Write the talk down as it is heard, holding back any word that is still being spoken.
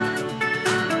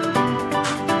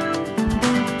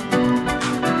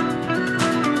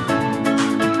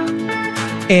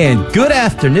And good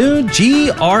afternoon,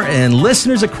 GRN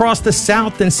listeners across the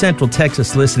South and Central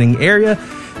Texas listening area.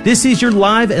 This is your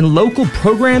live and local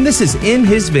program. This is In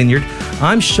His Vineyard.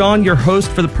 I'm Sean, your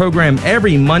host for the program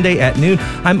every Monday at noon.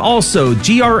 I'm also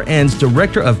GRN's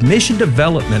Director of Mission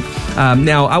Development.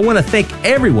 Now, I want to thank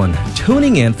everyone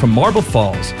tuning in from Marble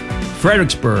Falls,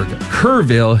 Fredericksburg,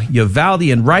 Kerrville, Uvalde,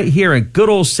 and right here in good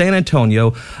old San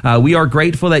Antonio. We are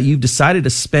grateful that you've decided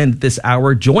to spend this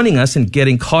hour joining us and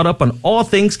getting caught up on all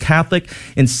things Catholic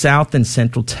in South and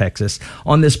Central Texas.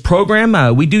 On this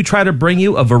program, we do try to bring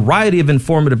you a variety of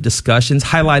informative discussions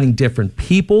highlighting different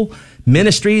people,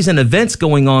 ministries, and events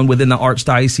going on within the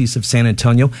Archdiocese of San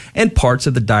Antonio and parts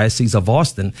of the Diocese of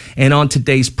Austin. And on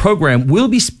today's program, we'll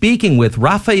be speaking with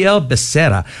Rafael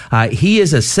Becerra. He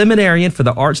is a seminarian for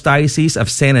the Archdiocese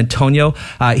of San Antonio.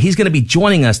 He's going to be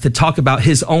joining us to talk about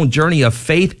his own journey of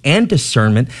faith and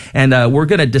discernment. And we're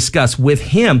going to discuss with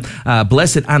him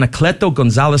Blessed Anacleto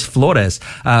Gonzalez Flores.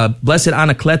 Blessed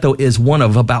Anacleto is one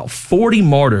of about 40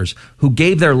 martyrs who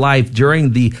gave their life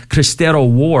during the Cristero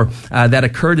War that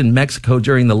occurred in Mexico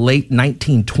during the late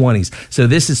 1920s. So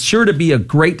this is sure to be a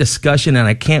great discussion, and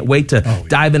I can't wait to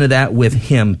dive into that with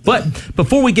him. But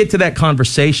before we get to that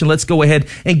conversation, let's go ahead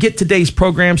and get today's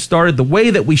program started the way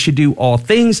that we should do all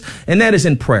things, and that is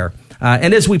in prayer.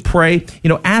 And as we pray,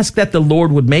 ask that the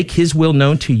Lord would make his will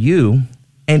known to you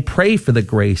and pray for the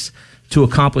grace to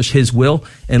accomplish his will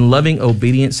in loving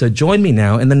obedience. So join me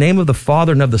now in the name of the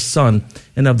Father and of the Son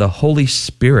and of the Holy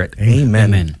Spirit.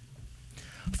 Amen. Amen.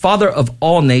 Father of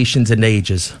all nations and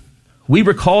ages, we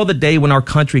recall the day when our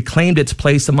country claimed its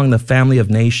place among the family of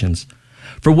nations.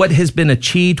 For what has been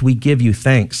achieved, we give you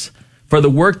thanks. For the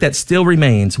work that still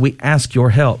remains, we ask your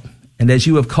help. And as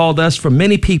you have called us from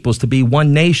many peoples to be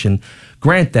one nation,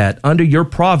 grant that, under your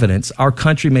providence, our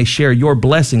country may share your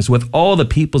blessings with all the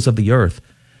peoples of the earth.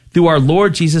 Through our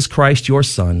Lord Jesus Christ, your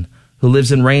Son, who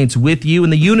lives and reigns with you in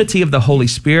the unity of the Holy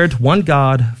Spirit, one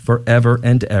God, forever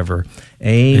and ever.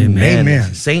 Amen.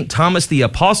 Amen. Saint Thomas the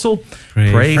Apostle,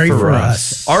 pray for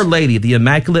us. Our Lady, the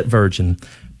Immaculate Virgin,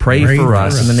 pray for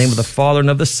us. In the name of the Father and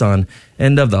of the Son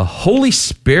and of the Holy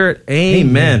Spirit.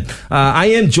 Amen. I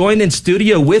am joined in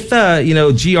studio with,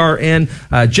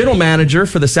 GRN General Manager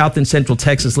for the South and Central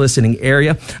Texas listening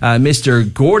area,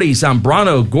 Mr. Gordy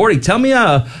Zambrano. Gordy, tell me,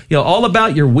 all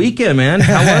about your weekend, man.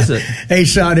 How was it? Hey,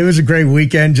 Sean, it was a great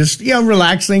weekend. Just,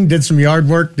 relaxing, did some yard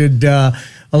work, did,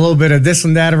 a little bit of this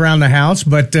and that around the house,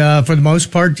 but for the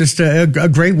most part, just a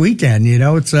great weekend.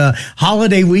 It's a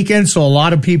holiday weekend, so a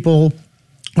lot of people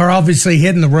are obviously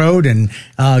hitting the road and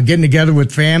getting together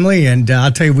with family. And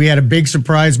I'll tell you, we had a big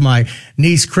surprise. My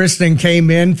niece Kristen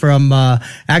came in from,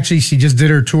 actually, she just did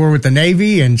her tour with the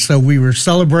Navy. And so we were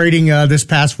celebrating this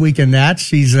past weekend that.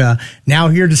 She's now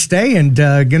here to stay and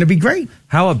going to be great.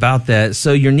 How about that?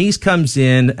 So your niece comes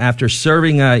in after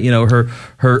serving,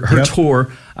 her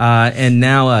tour, and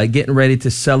now getting ready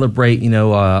to celebrate,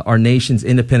 our nation's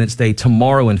Independence Day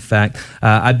tomorrow. In fact,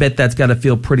 I bet that's got to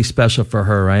feel pretty special for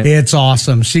her, right? It's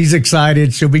awesome. She's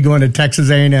excited. She'll be going to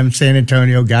Texas A&M San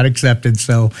Antonio. Got accepted,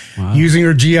 so using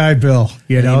her GI Bill,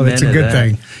 that's a good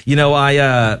thing.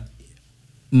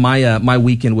 My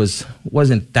weekend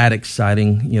wasn't that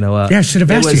exciting, I should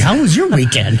have asked you, how was your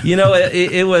weekend?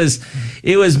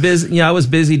 It was busy. I was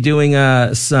busy doing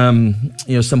some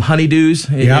honeydews,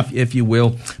 if you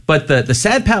will. But the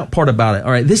sad part about it,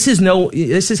 all right, this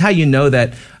is how you know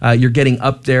that you're getting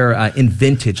up there in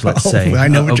vintage. Let's say. I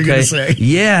know what you're going to say.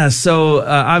 Yeah. So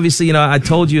obviously, I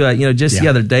told you, the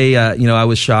other day, I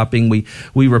was shopping. We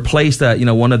replaced,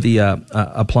 one of the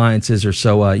appliances or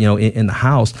so, in the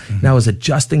house. Mm-hmm. And I was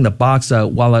adjusting the box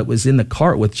while I was in the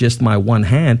cart with just my one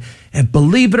hand, and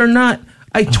believe it or not,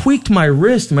 I tweaked my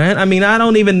wrist, man. I mean, I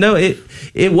don't even know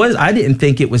it was. I didn't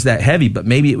think it was that heavy, but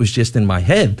maybe it was just in my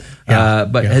head.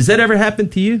 Has that ever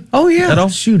happened to you? Oh yeah. At all?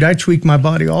 Shoot, I tweak my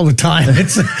body all the time.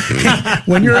 It's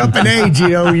when you're up in age,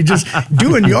 you're just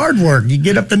doing yard work. You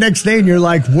get up the next day and you're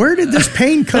like, where did this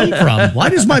pain come from? Why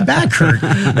does my back hurt?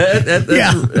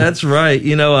 That's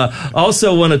right.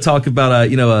 Also want to talk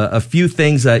about a few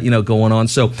things going on.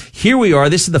 So here we are.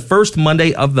 This is the first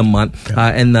Monday of the month,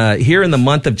 and here in the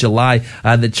month of July.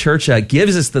 The church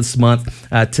gives us this month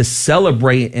to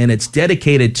celebrate, and it's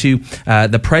dedicated to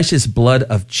the precious blood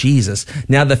of Jesus.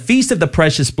 Now, the Feast of the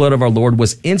Precious Blood of our Lord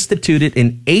was instituted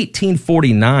in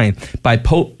 1849 by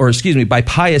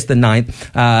Pius IX,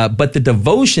 but the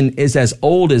devotion is as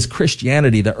old as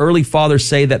Christianity. The early fathers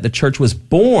say that the church was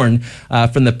born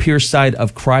from the pure side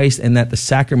of Christ, and that the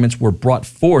sacraments were brought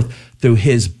forth through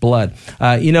his blood.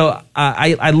 I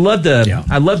love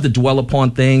to dwell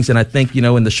upon things, and I think,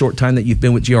 in the short time that you've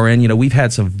been with GRN, we've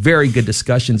had some very good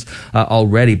discussions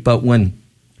already. But when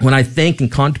when I think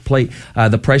and contemplate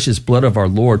the precious blood of our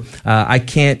Lord, I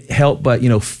can't help but,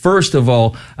 first of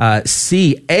all,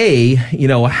 see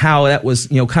how that was,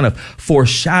 kind of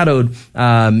foreshadowed,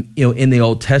 in the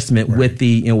Old Testament with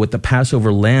the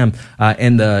Passover lamb,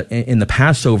 and in the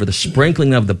Passover, the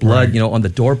sprinkling of the blood, on the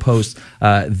doorpost,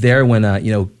 there when,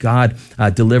 God,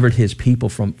 delivered his people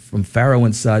from Pharaoh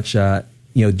and such,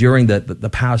 during the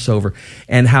Passover,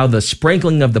 and how the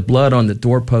sprinkling of the blood on the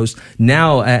doorpost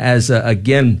now as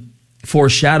again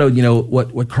foreshadowed,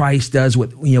 what Christ does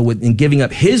in giving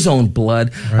up his own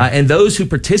blood, and those who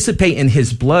participate in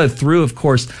his blood through, of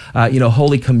course,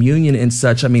 Holy Communion and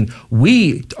such. I mean,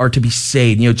 we are to be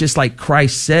saved, just like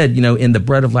Christ said, in the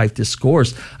Bread of Life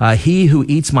discourse, he who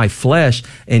eats my flesh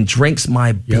and drinks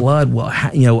my blood will,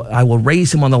 I will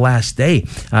raise him on the last day,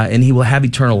 and he will have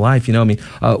eternal life.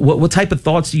 What type of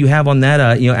thoughts do you have on that,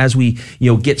 as we,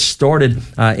 get started,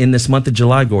 in this month of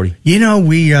July, Gordy?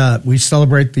 We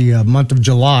celebrate the month of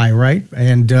July, right?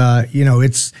 And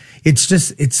it's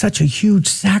such a huge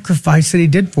sacrifice that he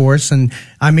did for us. And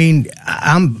I mean,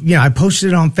 I posted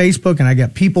it on Facebook, and I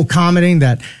got people commenting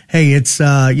that, hey, it's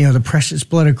the precious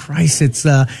blood of Christ. It's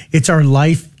our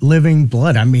life living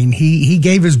blood. I mean, he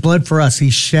gave his blood for us. He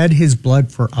shed his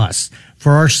blood for us,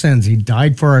 for our sins. He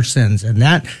died for our sins, and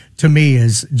that to me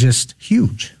is just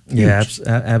huge. Yeah,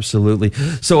 absolutely.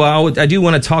 So I do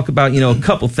want to talk about, a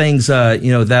couple things,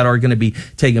 that are going to be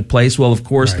taking place. Well, of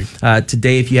course,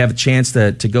 today, if you have a chance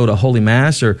to go to Holy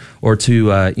Mass or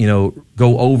to,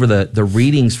 go over the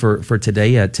readings for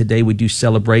today. Today we do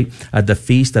celebrate the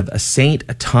feast of Saint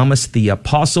Thomas the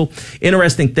Apostle.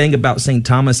 Interesting thing about Saint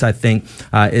Thomas, I think,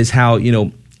 is how,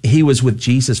 he was with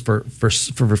Jesus for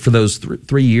those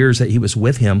 3 years that he was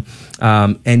with him.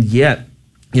 And yet,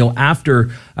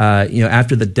 after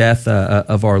the death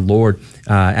of our Lord,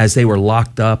 as they were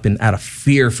locked up and out of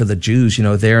fear for the Jews,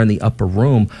 there in the upper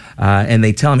room, and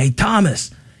they tell him, "Hey, Thomas,"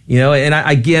 and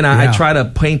I try to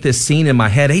paint this scene in my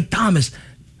head. "Hey, Thomas,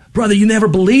 brother, you never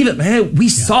believe it, man. We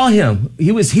saw him.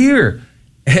 He was here."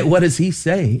 And what does he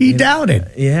say? He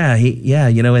doubted.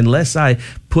 Unless I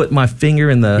put my finger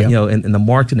in the, in the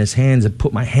mark in his hands and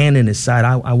put my hand in his side,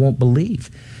 I won't believe.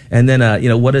 And then,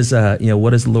 what does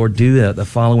the Lord do on the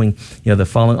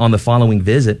following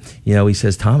visit? He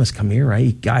says, "Thomas, come here," right?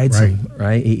 He guides him,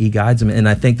 right? He guides him. And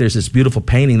I think there's this beautiful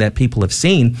painting that people have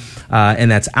seen, and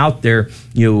that's out there,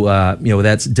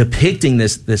 that's depicting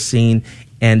this scene.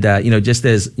 And, just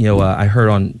as, I heard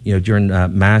on, during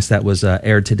Mass that was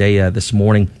aired today, this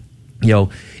morning,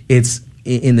 it's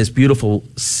in this beautiful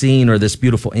scene or this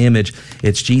beautiful image,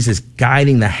 it's Jesus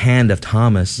guiding the hand of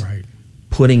Thomas. Right.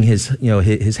 Putting his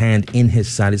hand in his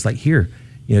side. It's like, here,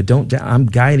 don't doubt. I'm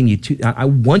guiding you to. I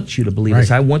want you to believe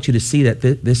this. I want you to see that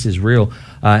this is real.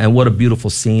 And what a beautiful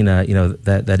scene,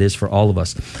 that is for all of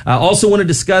us. I also want to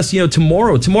discuss,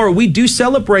 tomorrow. Tomorrow we do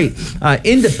celebrate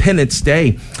Independence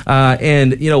Day,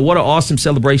 and what an awesome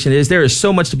celebration it is. There is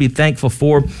so much to be thankful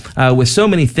for, with so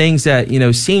many things that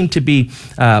seem to be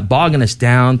bogging us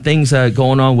down. Things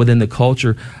going on within the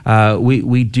culture.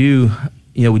 We do.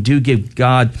 We do give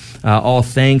God all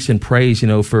thanks and praise,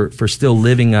 for still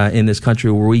living in this country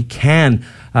where we can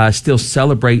still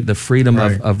celebrate the freedom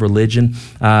of religion.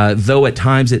 Though at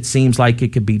times it seems like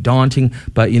it could be daunting,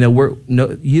 but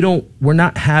we're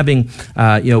not having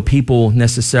people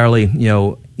necessarily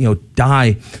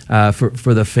die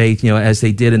for the faith, as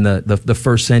they did in the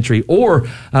first century. Or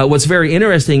what's very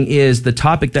interesting is the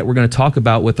topic that we're going to talk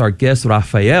about with our guest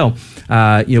Rafael.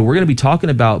 We're going to be talking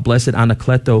about Blessed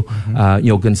Anacleto,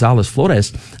 Gonzalez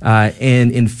Flores,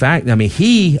 and in fact,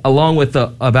 he, along with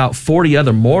about 40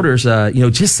 other martyrs,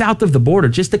 just south of the border,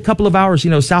 just a couple of hours,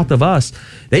 south of us,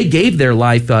 they gave their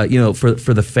life,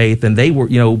 for the faith, and they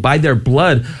were, by their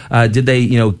blood, did they,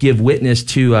 give witness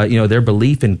to, their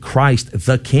belief in Christ,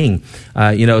 the King.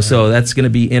 So that's going to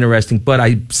be interesting. But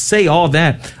I say all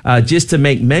that just to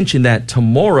make mention that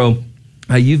tomorrow,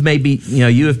 you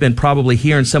have been probably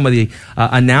hearing some of the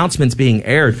announcements being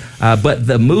aired, but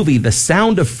the movie The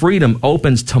Sound of Freedom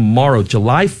opens tomorrow,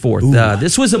 July 4th.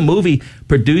 This was a movie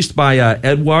produced by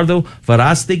Eduardo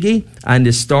Verástegui and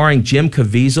is starring Jim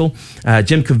Caviezel.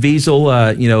 Jim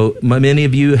Caviezel, many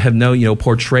of you have known,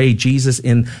 portrayed Jesus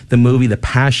in the movie The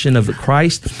Passion of the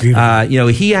Christ.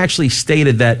 He actually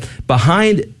stated that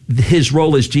behind his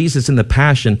role as Jesus in the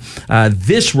Passion,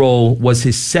 this role was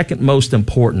his second most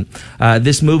important.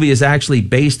 This movie is actually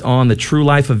based on the true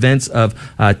life events of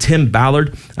Tim Ballard,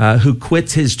 who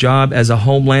quits his job as a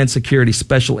Homeland Security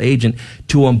Special Agent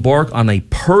to embark on a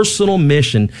personal mission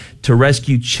to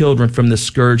rescue children from the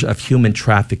scourge of human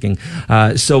trafficking.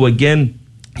 So again,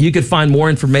 you could find more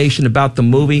information about the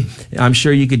movie. I'm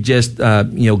sure you could just,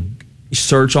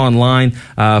 search online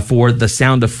for The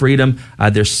Sound of Freedom.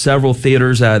 There's several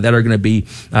theaters that are going to be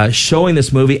showing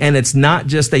this movie, and it's not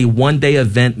just a one-day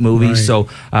event movie. Right. So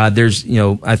there's,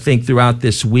 I think throughout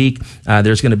this week,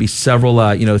 there's going to be several,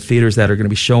 theaters that are going to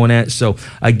be showing it. So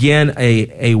again,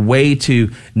 a way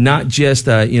to not just,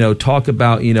 talk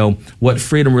about, what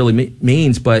freedom really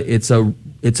means, but it's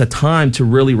a time to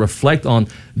really reflect on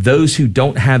those who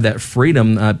don't have that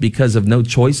freedom because of no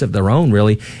choice of their own,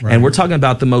 really. Right. And we're talking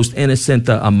about the most innocent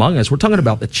among us. We're talking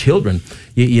about the children,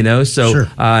 So sure.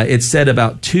 It's said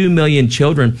about 2 million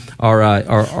children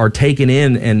are taken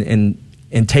in and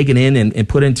taken in and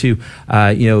put into,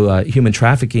 human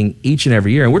trafficking each and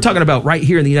every year. And we're talking about right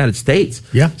here in the United States.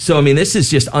 Yeah. So, I mean, this is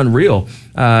just unreal.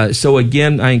 So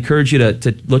again, I encourage you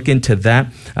to look into that.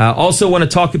 Also want to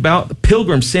talk about the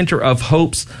Pilgrim Center of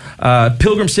Hope,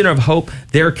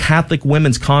 their Catholic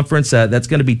Women's Conference that's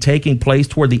going to be taking place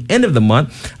toward the end of the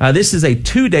month. This is a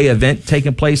 2-day event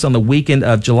taking place on the weekend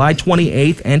of July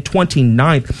 28th and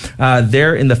 29th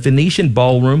there in the Phoenician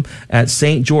Ballroom at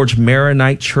St. George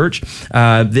Maronite Church.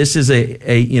 This is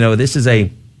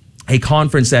a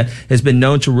conference that has been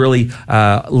known to really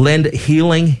lend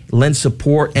healing, lend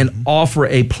support, and offer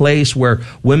a place where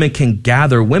women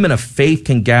of faith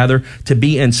can gather to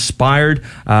be inspired.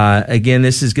 Again,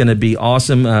 this is going to be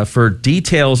awesome. For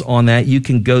details on that, you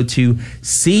can go to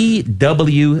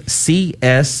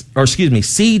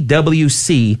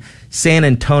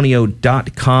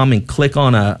CWCSanantonio.com and click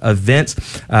on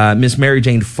events. Miss Mary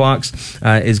Jane Fox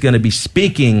is going to be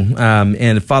speaking,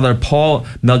 and Father Paul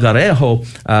Melgarejo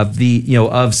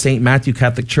of St. Matthew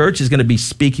Catholic Church is going to be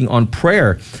speaking on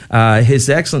prayer. His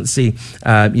Excellency,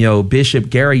 Bishop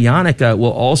Gary Yannicka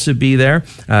will also be there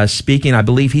speaking. I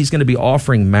believe he's going to be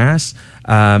offering Mass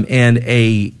and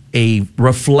a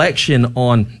reflection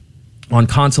on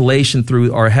consolation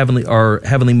through our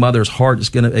heavenly Mother's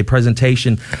heart. A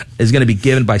presentation is going to be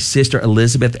given by Sister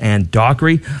Elizabeth Ann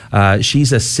Dockery.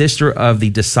 She's a sister of the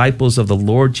disciples of the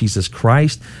Lord Jesus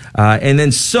Christ, and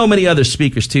then so many other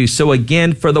speakers too. So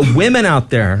again, for the women out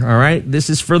there, all right, this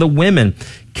is for the women.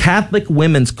 Catholic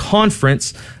Women's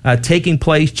Conference taking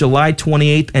place July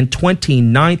 28th and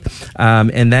 29th,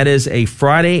 and that is a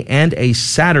Friday and a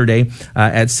Saturday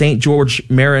at St. George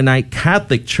Maronite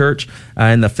Catholic Church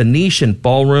in the Phoenician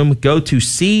Ballroom. Go to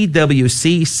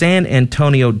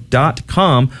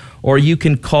CWCSanAntonio.com, or you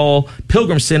can call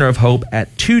Pilgrim Center of Hope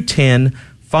at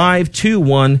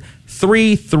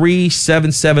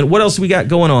 210-521-3377. What else we got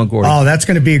going on, Gordon? Oh, that's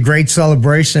going to be a great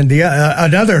celebration.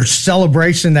 Another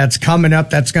celebration that's coming up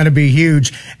that's going to be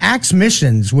huge. Acts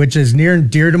Missions, which is near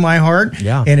and dear to my heart.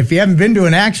 Yeah. And if you haven't been to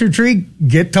an Acts retreat,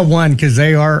 get to one because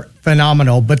they are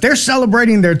phenomenal. But they're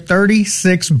celebrating their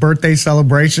 36th birthday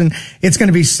celebration. It's going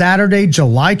to be Saturday,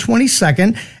 July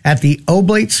 22nd at the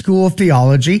Oblate School of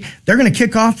Theology. They're going to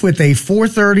kick off with a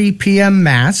 4:30 p.m.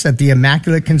 Mass at the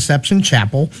Immaculate Conception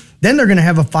Chapel. Then they're going to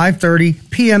have a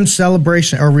 5:30 p.m.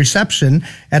 celebration or reception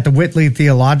at the Whitley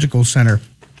Theological Center.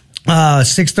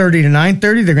 6:30 to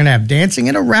 9:30, they're going to have dancing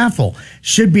and a raffle.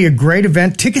 Should be a great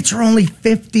event. Tickets are only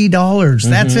 $50.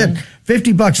 That's it.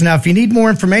 $50. Now, if you need more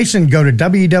information, go to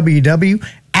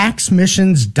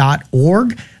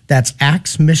www.axmissions.org. That's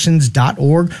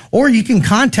axmissions.org. Or you can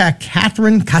contact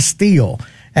Catherine Castillo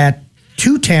at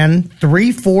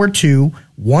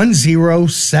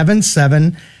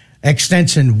 210-342-1077.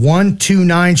 Extension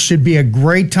 129. Should be a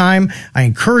great time. I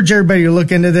encourage everybody to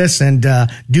look into this and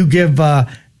do give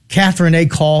Catherine a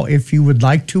call if you would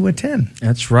like to attend.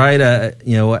 That's right.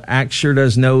 Act sure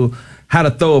does know how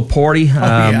to throw a party.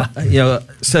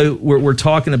 So we're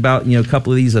talking about, a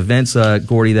couple of these events,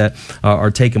 Gordy, that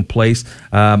are taking place.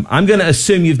 I'm going to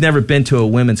assume you've never been to a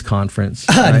women's conference.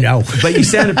 Right? No. But you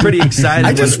sounded pretty excited.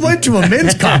 I just went to a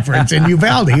men's conference in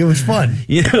Uvalde. It was fun.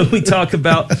 We talk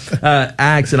about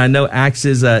Acts, and I know Acts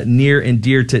is near and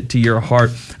dear to your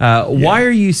heart. Why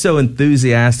are you so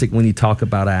enthusiastic when you talk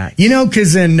about Acts?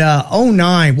 Because in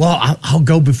 2009, I'll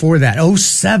go before that.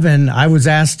 2007, I was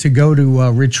asked to go to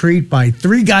a retreat by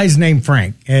 3 guys named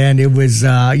Frank. And it was,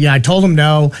 I told him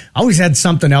no. I always had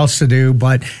something else to do,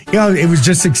 but, it was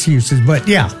just excuses. But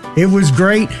yeah, it was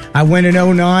great. I went in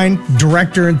 2009,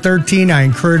 director in 2013. I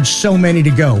encourage so many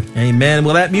to go. Amen.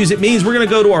 Well, that music means we're going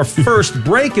to go to our first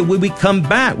break. And when we come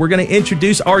back, we're going to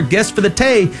introduce our guest for the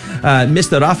day,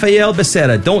 Mr. Rafael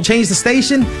Becerra. Don't change the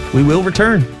station. We will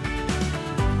return.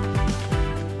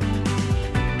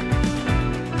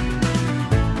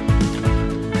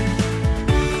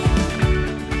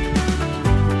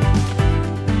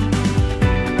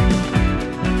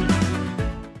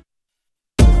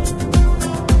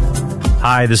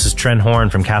 Hi, this is Trent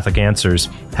Horn from Catholic Answers.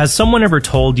 Has someone ever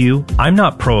told you, I'm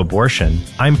not pro-abortion,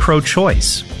 I'm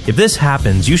pro-choice? If this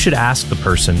happens, you should ask the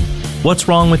person, what's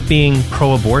wrong with being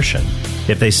pro-abortion?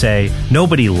 If they say,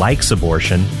 nobody likes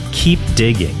abortion, keep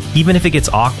digging, even if it gets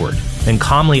awkward, and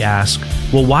calmly ask,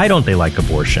 well, why don't they like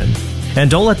abortion?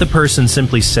 And don't let the person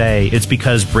simply say it's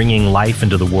because bringing life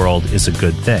into the world is a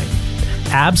good thing.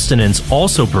 Abstinence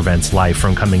also prevents life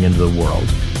from coming into the world,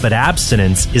 but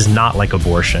abstinence is not like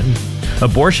abortion.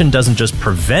 Abortion doesn't just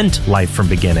prevent life from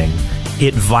beginning,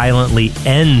 it violently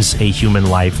ends a human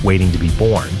life waiting to be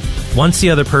born. Once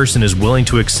the other person is willing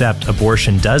to accept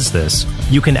abortion does this,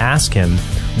 you can ask him,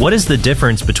 what is the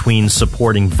difference between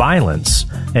supporting violence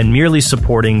and merely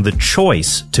supporting the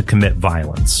choice to commit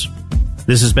violence?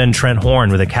 This has been Trent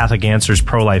Horn with a Catholic Answers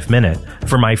Pro-Life Minute.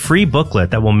 For my free booklet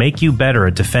that will make you better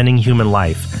at defending human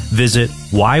life, visit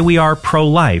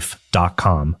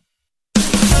whyweareprolife.com.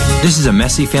 This is a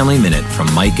Messy Family Minute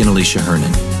from Mike and Alicia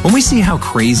Hernan. When we see how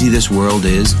crazy this world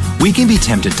is, we can be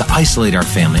tempted to isolate our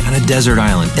family on a desert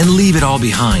island and leave it all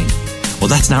behind. Well,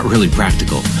 that's not really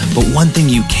practical, but one thing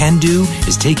you can do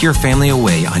is take your family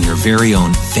away on your very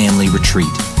own family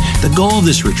retreat. The goal of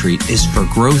this retreat is for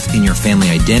growth in your family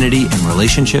identity and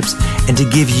relationships and to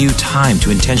give you time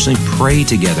to intentionally pray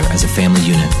together as a family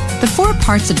unit. The 4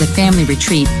 parts of the family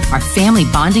retreat are family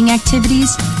bonding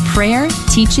activities, prayer,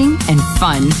 teaching, and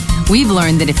fun. We've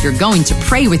learned that if you're going to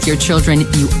pray with your children,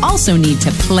 you also need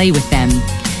to play with them.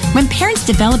 When parents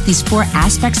develop these 4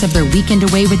 aspects of their weekend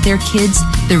away with their kids,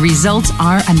 the results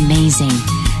are amazing.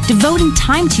 Devoting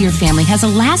time to your family has a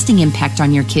lasting impact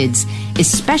on your kids,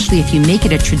 especially if you make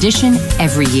it a tradition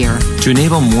every year. To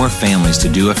enable more families to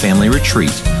do a family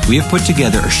retreat, we have put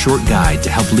together a short guide to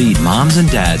help lead moms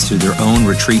and dads through their own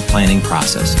retreat planning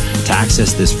process. To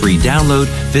access this free download,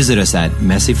 visit us at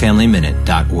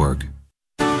messyfamilyminute.org.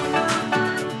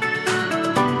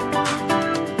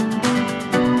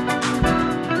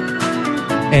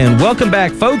 And welcome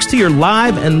back, folks, to your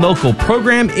live and local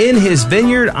program, In His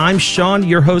Vineyard. I'm Sean,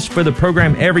 your host for the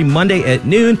program every Monday at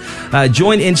noon.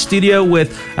 Joined in studio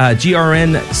with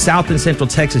GRN South and Central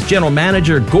Texas General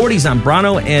Manager Gordy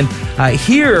Zambrano. And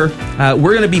here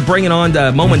we're going to be bringing on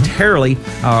momentarily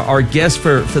our guest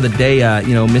for the day,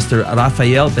 Mr.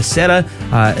 Rafael Becerra,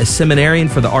 a seminarian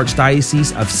for the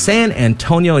Archdiocese of San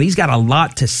Antonio. And he's got a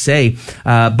lot to say.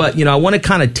 But I want to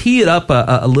kind of tee it up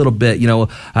a little bit.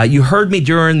 You heard me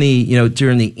during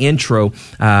the intro,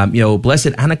 Blessed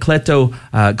Anacleto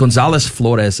Gonzalez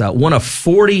Flores, one of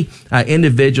 40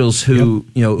 individuals who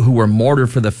were martyred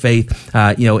for the faith,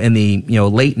 in the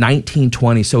late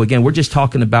 1920s. So again, we're just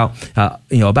talking about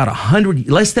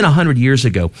less than 100 years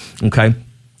ago. Okay.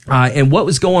 And what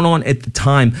was going on at the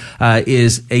time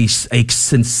is a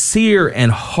sincere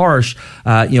and harsh,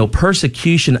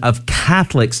 persecution of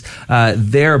Catholics,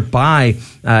 thereby,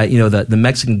 the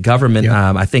Mexican government.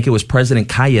 I think it was President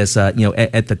Calles,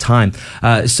 at the time.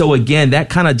 So again, that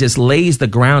kind of just lays the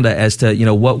ground as to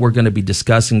what we're going to be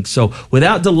discussing. So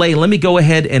without delay, let me go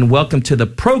ahead and welcome to the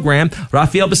program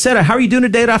Rafael Becerra. How are you doing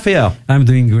today, Rafael? I'm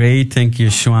doing great. Thank you,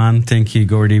 Sean. Thank you,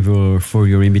 Gordy, for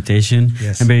your invitation.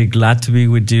 Yes. I'm very glad to be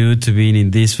with you, to be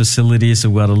in these facilities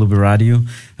of Guadalupe Radio.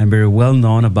 I'm very well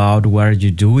known about what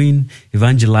you're doing,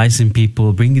 evangelizing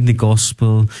people, bringing the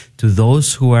gospel to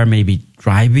those who are maybe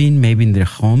driving, maybe in their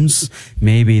homes,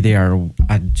 maybe they are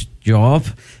at job,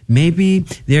 maybe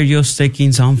they're just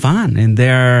taking some fun and they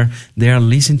are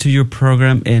listening to your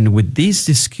program, and with these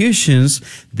discussions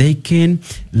they can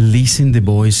listen the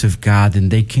voice of God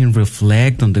and they can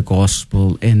reflect on the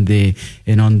gospel and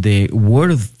on the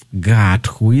word of God,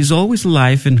 who is always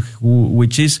alive and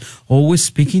which is always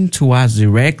speaking to us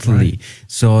directly. Right.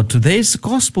 So today's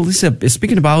gospel is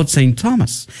speaking about St.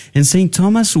 Thomas. And St.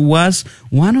 Thomas was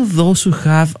one of those who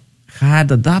have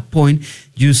had, at that point,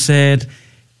 you said,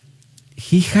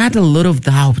 he had a lot of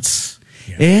doubts.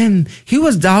 Yeah. And he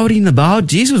was doubting about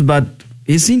Jesus, but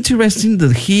it's interesting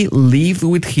that he lived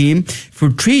with him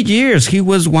for 3 years. He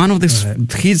was one of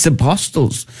his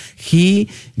apostles.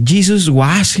 Jesus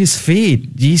washed his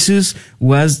feet. Jesus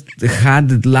had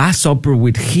the Last Supper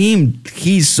with him.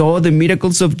 He saw the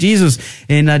miracles of Jesus.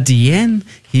 And at the end,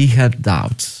 he had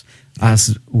doubts.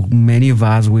 As many of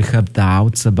us, we have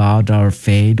doubts about our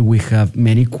faith. We have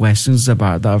many questions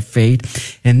about our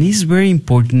faith. And it's very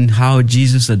important how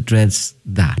Jesus addressed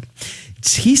that.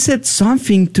 He said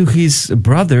something to his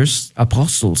brothers,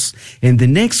 apostles, and the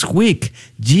next week,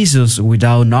 Jesus,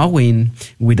 without knowing,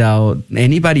 without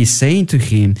anybody saying to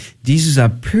him, Jesus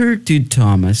appeared to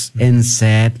Thomas and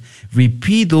said,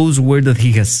 repeat those words that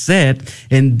he has said,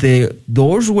 and the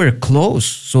doors were closed.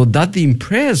 So that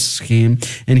impressed him,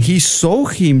 and he saw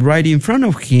him right in front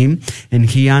of him, and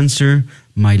he answered,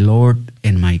 "My Lord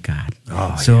and my God."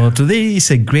 Today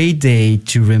is a great day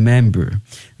to remember,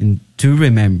 and to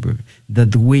remember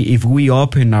that if we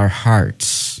open our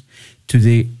hearts to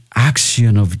the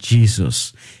action of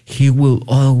Jesus, he will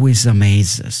always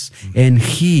amaze us, and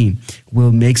he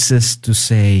will make us to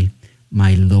say,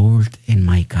 "My Lord and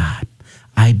my God,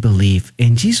 I believe."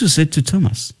 And Jesus said to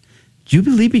Thomas, "You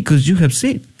believe because you have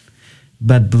seen,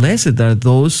 but blessed are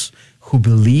those who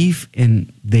believe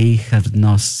and they have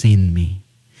not seen me."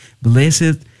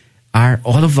 Blessed are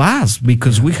all of us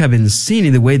because we haven't seen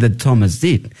in the way that Thomas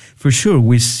did. For sure,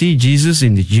 we see Jesus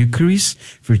in the Eucharist.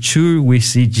 For sure, we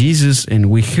see Jesus and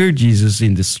we hear Jesus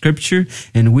in the Scripture,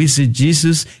 and we see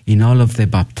Jesus in all of the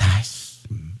baptized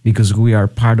because we are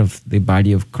part of the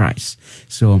body of Christ.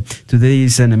 So today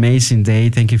is an amazing day.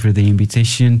 Thank you for the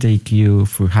invitation. Thank you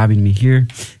for having me here.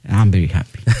 I'm very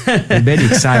happy. I'm very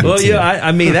excited. Well,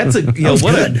 I mean, that's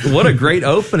what a great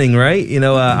opening, right?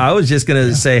 I was just going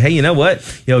to say, hey, you know what?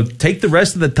 Take the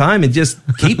rest of the time and just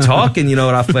keep talking,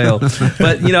 Rafael.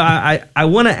 But, I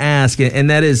want to ask, and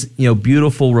that is,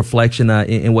 beautiful reflection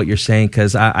in what you're saying,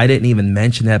 because I didn't even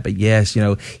mention that, but yes,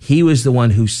 he was the one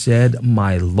who said,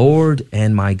 "My Lord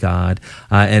and my God."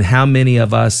 And how many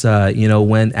of us,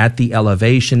 when at the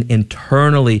elevation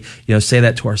internally, say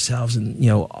that to ourselves, and,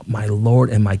 "My Lord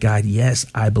and my God, yes,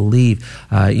 I believe."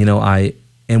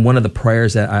 And one of the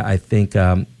prayers that I think,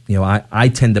 I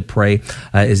tend to pray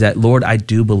is that, "Lord, I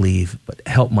do believe, but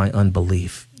help my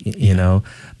unbelief."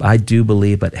 I do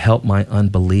believe, but help my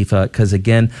unbelief. Because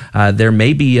again, there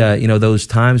may be, those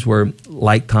times where,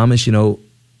 like Thomas,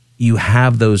 you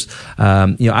have those,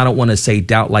 I don't want to say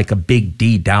doubt like a big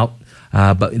D doubt,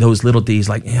 but those little D's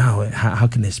like, how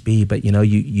can this be? But,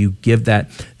 you give that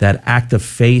act of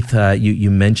faith. You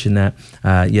mentioned that.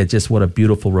 Just what a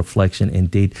beautiful reflection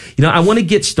indeed. I want to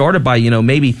get started by,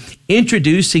 maybe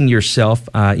introducing yourself,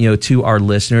 to our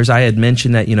listeners. I had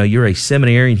mentioned that, you're a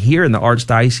seminarian here in the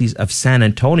Archdiocese of San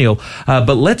Antonio.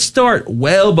 But let's start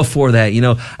well before that.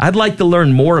 I'd like to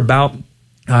learn more about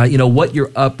what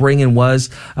your upbringing was,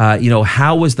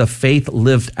 how was the faith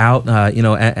lived out,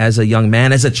 as a young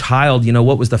man, as a child,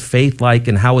 what was the faith like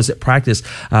and how was it practiced?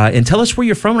 And tell us where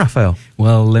you're from, Rafael.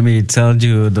 Well, let me tell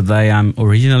you that I am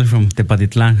originally from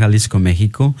Tepatitlan, Jalisco,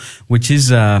 Mexico, which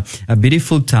is a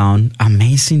beautiful town,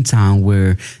 amazing town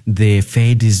where the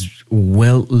faith is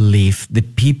well lived. The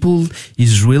people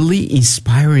is really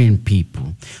inspiring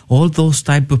people. All those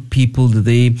type of people,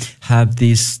 they have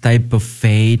this type of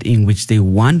faith in which they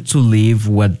want to live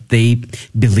what they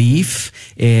believe,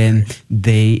 and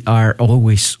they are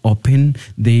always open.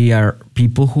 They are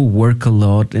people who work a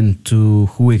lot and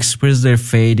who express their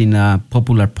faith in a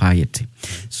popular piety.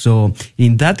 So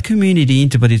in that community in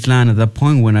Tepatitlan, at that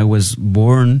point when I was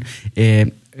born,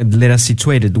 let us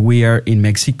situate it. We are in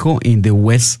Mexico, in the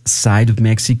west side of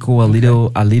Mexico, a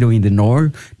little in the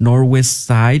northwest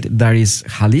side. That is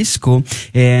Jalisco,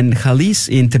 and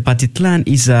Jalisco in Tepatitlan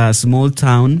is a small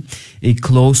town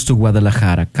close to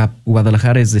Guadalajara.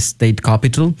 Guadalajara is the state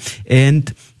capital,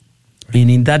 and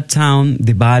in that town,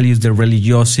 the values, the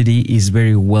religiosity is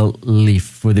very well lived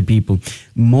for the people.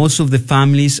 Most of the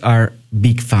families are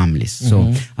big families.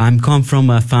 So I come from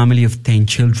a family of 10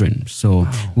 children. So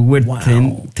we were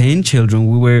 10 children.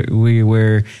 We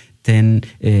were 10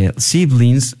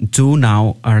 siblings. 2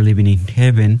 now are living in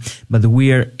heaven, but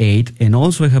we are 8. And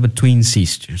also I have a twin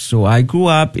sister. So I grew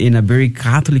up in a very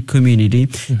Catholic community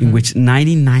in which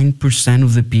 99%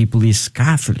 of the people is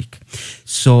Catholic.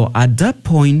 So at that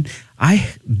point,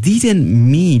 I didn't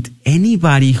meet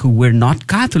anybody who were not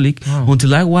Catholic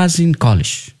until I was in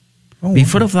college.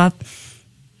 Before of that,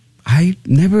 I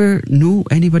never knew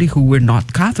anybody who were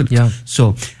not Catholic.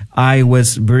 So I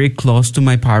was very close to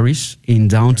my parish in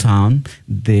downtown.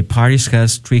 The parish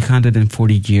has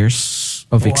 340 years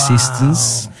of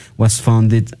existence, was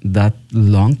founded that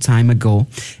long time ago.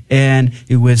 And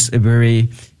it was a very,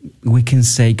 we can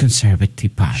say,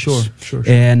 conservative parish. Sure.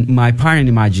 And my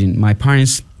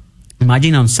parents,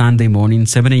 imagine on Sunday morning,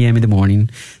 7 a.m. in the morning,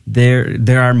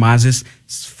 there are masses,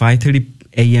 5:30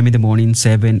 a.m. in the morning,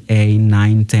 7, 8,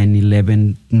 9, 10,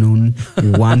 11, noon,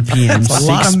 1 p.m.,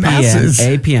 6 p.m.,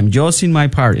 8 p.m., just in my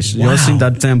parish, just in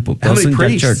that temple, just in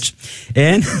that church.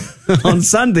 And on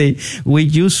Sunday, we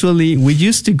used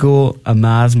to go a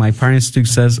mass. My parents took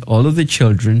us, all of the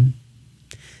children,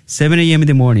 7 a.m. in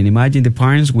the morning. Imagine the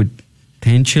parents with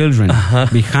 10 children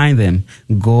behind them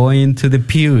going to the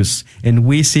pews, and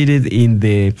we seated in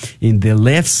the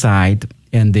left side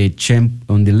and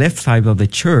on the left side of the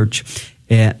church,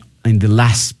 the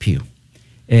last pew.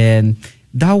 And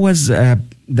that was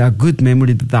the good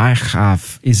memory that I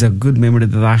have, is a good memory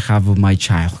that I have of my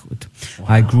childhood. Wow.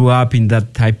 I grew up in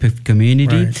that type of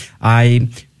community. Right. I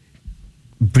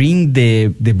bring the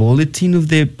bulletin of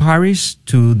the parish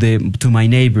to my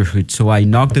neighborhood. So I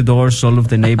knock the doors all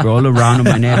around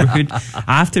my neighborhood.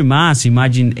 After Mass,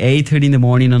 imagine 8:30 in the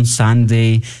morning on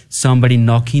Sunday, somebody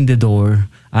knocking the door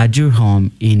at your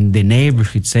home in the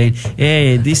neighborhood saying,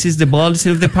 "Hey, this is the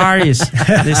bulletin of the parish."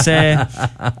 They say,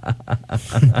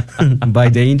 by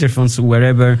the interphones,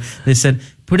 wherever, they said,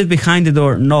 "Put it behind the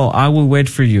door." "No, I will wait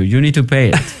for you. You need to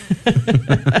pay it."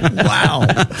 Wow.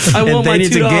 I want my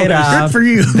 $2. Good for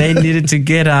you. They needed to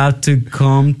get out to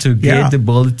come to get the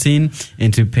bulletin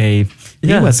and to pay.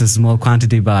 Yeah. It was a small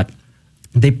quantity, but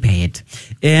they paid.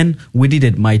 And we did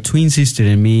it. My twin sister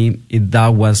and me,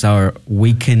 that was our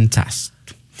weekend task.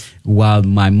 While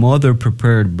my mother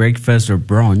prepared breakfast or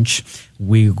brunch,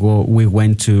 we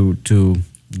went to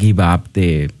give up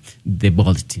the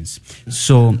bulletins.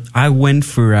 So I went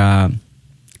for a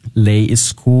lay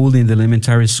school in the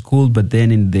elementary school, but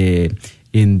then in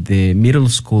the middle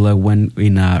school I went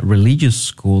in a religious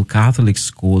school, Catholic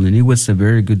school, and it was a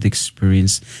very good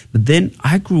experience. But then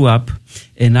I grew up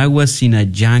and I was in a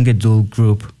young adult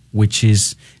group, which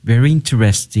is very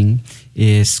interesting.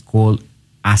 It's called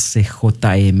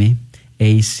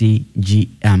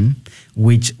ACJM,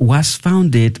 which was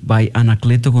founded by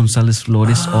Anacleto González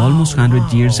Flores almost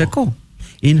 100 years ago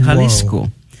in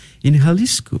Jalisco.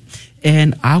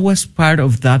 And I was part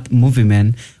of that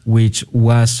movement, which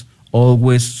was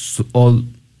always all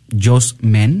just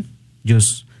men,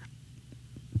 just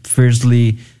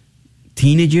firstly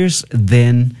teenagers,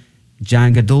 then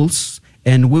young adults.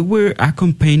 And we were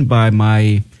accompanied by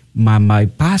my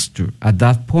pastor at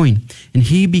that point, and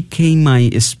he became my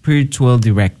spiritual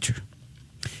director.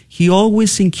 He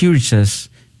always encouraged us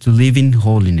to live in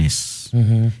holiness.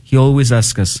 Mm-hmm. He always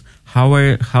asks us,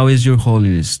 how is your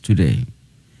holiness today?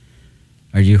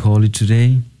 Are you holy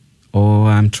today? Oh,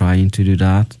 I'm trying to do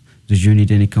that. Do you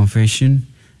need any confession?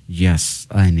 Yes,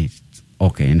 I need it.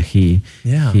 Okay, and he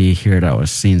heard our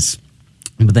sins.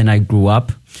 But then I grew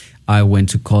up. I went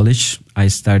to college. I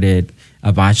started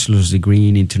a bachelor's degree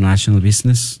in international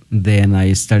business. Then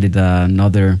I started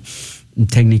another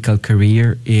technical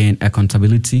career in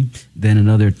accountability. Then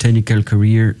another technical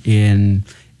career in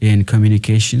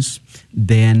communications.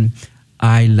 Then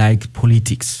I liked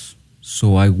politics.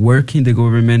 So I worked in the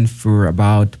government for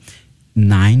about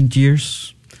 9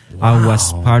 years. Wow. I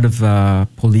was part of a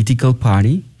political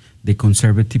party, the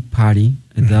Conservative Party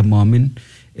at that moment.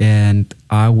 And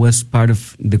I was part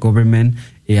of the government.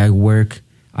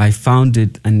 I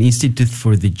founded an institute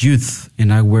for the youth,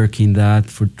 and I worked in that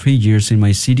for 3 years in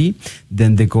my city.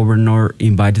 Then the governor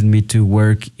invited me to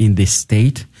work in the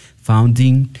state,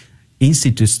 founding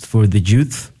institutes for the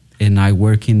youth, and I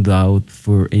worked in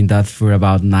that for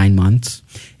about 9 months.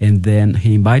 And then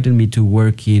he invited me to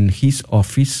work in his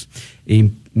office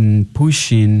in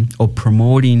pushing or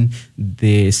promoting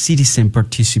the citizen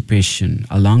participation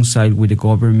alongside with the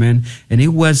government. And it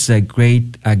was a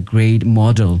great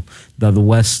model that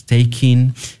was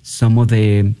taking some of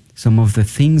the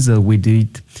things that we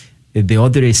did. The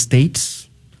other states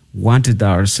wanted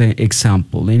our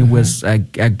example, and it was a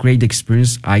great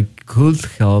experience. I could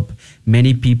help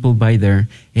many people by there,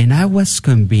 and I was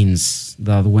convinced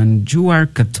that when you are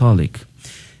Catholic,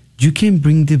 you can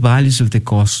bring the values of the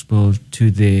gospel to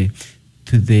the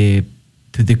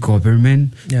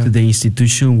government, to the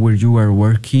institution where you are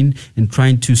working, and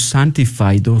trying to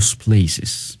sanctify those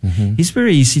places. Mm-hmm. It's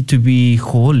very easy to be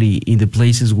holy in the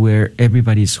places where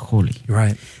everybody is holy.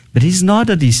 Right. But it's not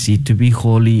that easy to be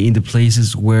holy in the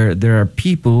places where there are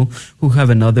people who have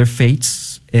another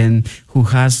faiths and who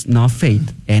has no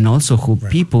faith, and also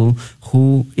people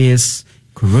who is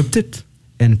corrupted,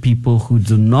 and people who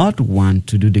do not want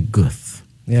to do the good.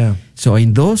 Yeah. So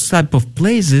in those type of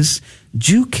places,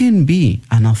 you can be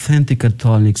an authentic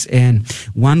Catholic. And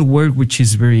one word which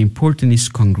is very important is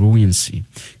congruency.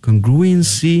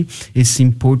 Congruency is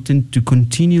important to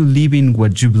continue living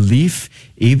what you believe,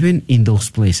 even in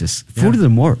those places. Yeah.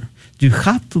 Furthermore, you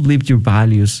have to live your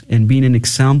values and be an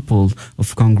example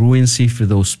of congruency for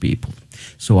those people.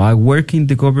 So I work in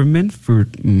the government for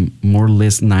more or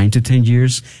less 9 to 10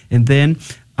 years. And then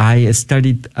I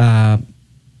studied a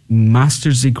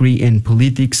master's degree in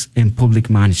politics and public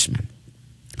management.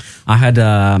 I had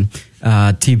a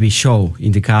TV show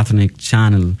in the Catholic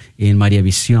channel in Maria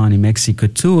Visión in Mexico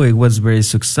too. It was very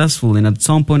successful. And at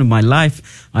some point of my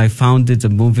life, I founded a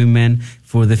movement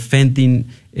for defending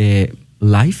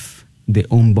life the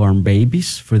unborn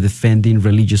babies, for defending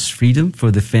religious freedom,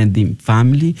 for defending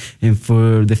family, and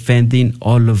for defending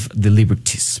all of the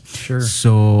liberties. Sure.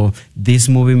 So this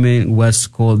movement was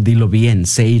called Dilo Bien,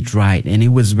 Say It Right, and it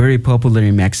was very popular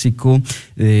in Mexico.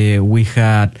 We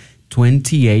had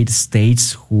 28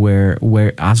 states who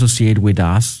were associated with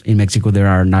us. In Mexico, there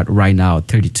are not right now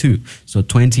 32. So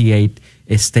 28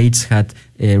 states had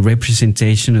a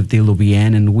representation of Dilo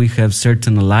Bien, and we have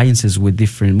certain alliances with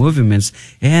different movements,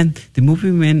 and the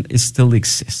movement still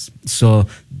exists. So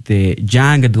the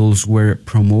young adults were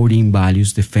promoting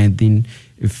values, defending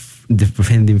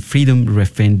freedom,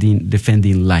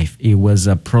 defending life. It was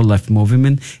a pro-life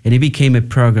movement, and it became a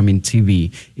program in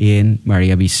TV in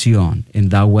Maria Visión,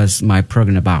 and that was my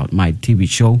program about my TV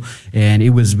show, and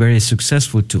it was very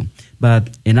successful too.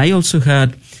 And I also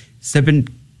had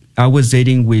I was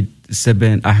dating with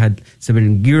I had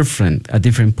 7 girlfriends at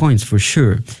different points for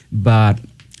sure, but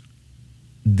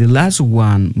the last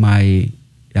one, I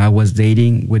was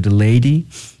dating with a lady,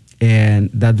 and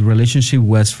that relationship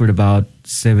was for about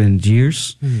 7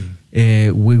 years.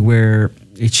 She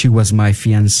was my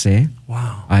fiancée.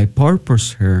 Wow. I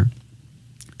proposed her,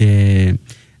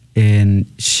 and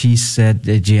she said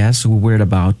that yes, we were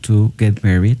about to get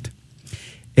married.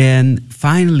 And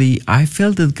finally, I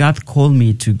felt that God called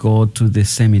me to go to the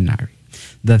seminary,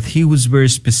 that He was very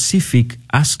specific,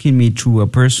 asking me through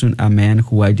a man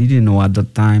who I didn't know at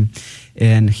that time.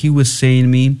 And He was saying to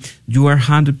me, you are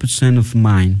 100% of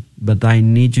mine, but I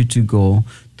need you to go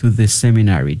to the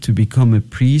seminary to become a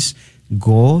priest.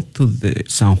 Go to the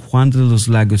San Juan de los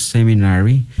Lagos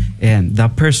seminary. And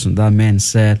that man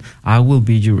said, I will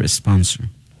be your sponsor.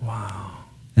 Wow.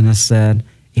 And I said,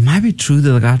 it might be true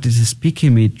that God is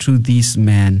speaking me through this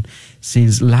man.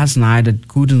 Since last night I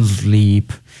couldn't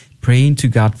sleep, praying to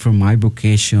God for my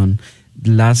vocation.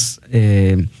 Last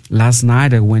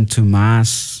night I went to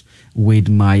Mass with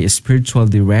my spiritual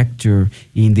director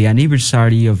in the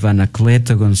anniversary of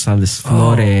Anacleto Gonzalez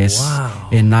Flores. Oh, wow.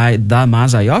 And that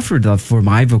Mass I offered that for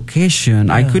my vocation.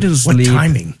 Yeah. I couldn't sleep. What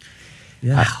timing?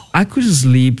 Yeah. I couldn't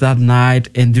sleep that night,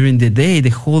 and during the day,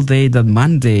 the whole day, that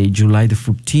Monday, July the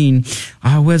 14th,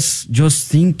 I was just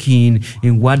thinking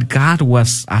in what God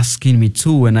was asking me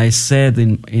to, and I said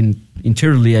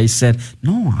internally, I said,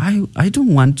 no, I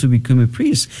don't want to become a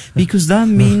priest, because that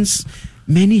means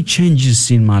many changes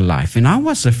in my life. And I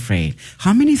was afraid,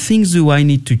 how many things do I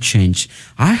need to change?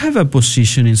 I have a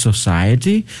position in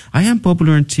society. I am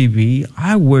popular on TV.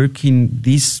 I work in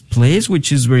this place,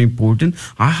 which is very important.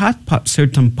 I had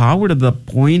certain power at that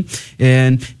point,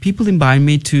 and people invite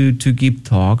me to give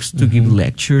talks, to give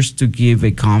lectures, to give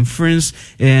a conference,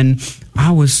 and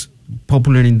I was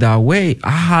popular in that way.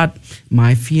 I had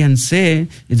my fiancée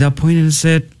at that point, and I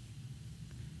said,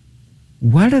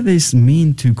 what does this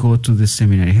mean to go to the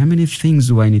seminary? How many things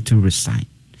do I need to resign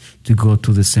to go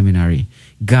to the seminary?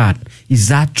 God, is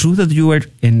that true that you are?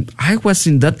 And I was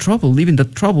in that trouble, living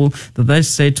that trouble, that I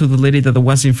said to the lady that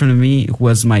was in front of me, who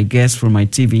was my guest for my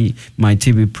TV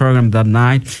program that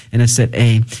night. And I said,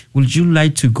 hey, would you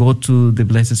like to go to the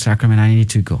Blessed Sacrament? I need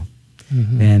to go.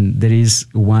 And there is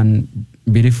one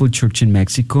beautiful church in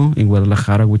Mexico, in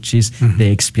Guadalajara, which is the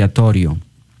Expiatorio.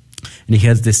 And it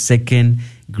has the second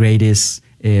greatest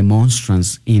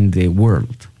monstrance in the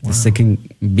world. Wow. The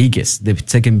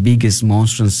second biggest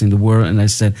monstrance in the world. And I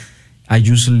said, I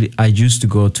used to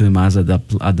go to Mass at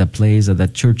that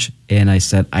church, and I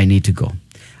said, I need to go.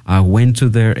 I went to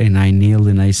there, and I kneeled,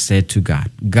 and I said to God,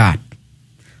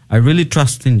 I really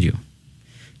trust in you.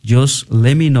 Just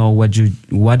let me know what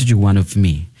you want of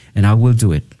me, and I will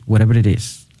do it. Whatever it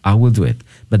is, I will do it.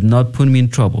 But not put me in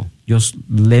trouble. Just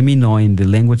let me know in the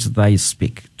language that I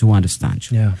speak to understand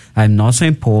you. Yeah. I'm not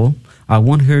St. Paul. I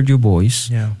won't hear your voice,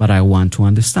 but I want to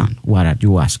understand. What are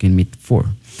you asking me for?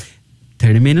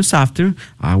 30 minutes after,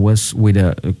 I was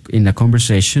in a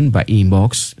conversation by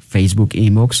Facebook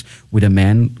inbox, with a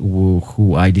man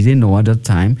who I didn't know at that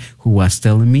time, who was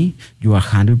telling me, you are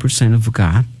 100% of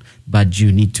God, but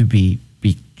you need to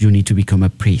become a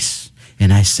priest.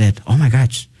 And I said, oh my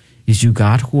gosh, is you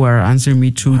God who are answering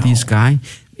me through this guy?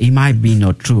 It might be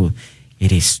not true.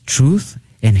 It is truth.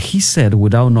 And he said,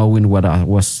 without knowing what I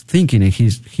was thinking, and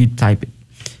he typed it,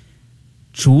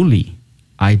 truly,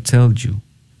 I tell you,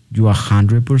 you are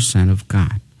 100% of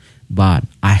God. But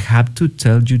I have to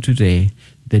tell you today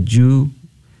that you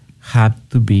have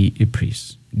to be a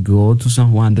priest. Go to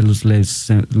San Juan de los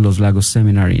Lagos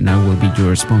Seminary, and I will be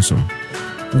your sponsor.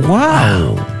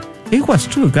 Wow. It was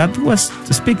true. God was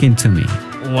speaking to me.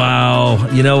 Wow.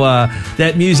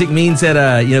 That music means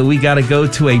that, we got to go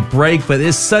to a break, but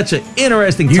it's such an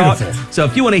interesting talk. So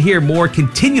if you want to hear more,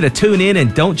 continue to tune in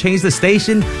and don't change the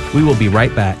station. We will be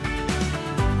right back.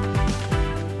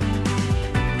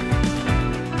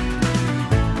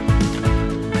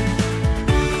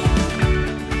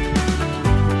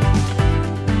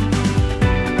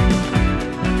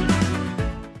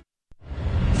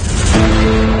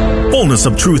 Fullness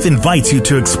of Truth invites you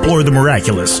to explore the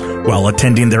miraculous while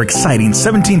attending their exciting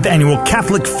 17th Annual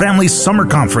Catholic Family Summer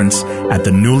Conference at the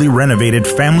newly renovated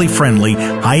family-friendly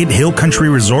Hyatt Hill Country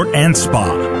Resort and Spa.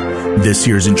 This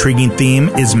year's intriguing theme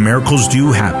is Miracles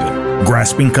Do Happen,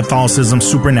 Grasping Catholicism's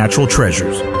Supernatural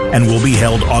Treasures, and will be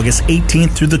held August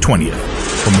 18th through the 20th.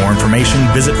 For more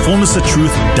information, visit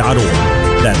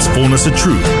fullnessoftruth.org. That's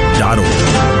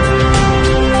fullnessoftruth.org.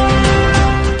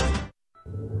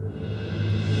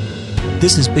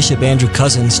 This is Bishop Andrew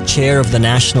Cousins, Chair of the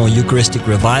National Eucharistic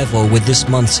Revival, with this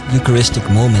month's Eucharistic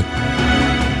Moment.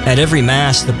 At every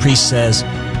Mass, the priest says,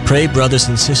 "Pray, brothers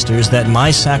and sisters, that my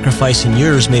sacrifice and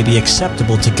yours may be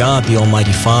acceptable to God the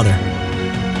Almighty Father."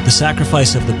 The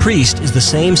sacrifice of the priest is the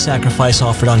same sacrifice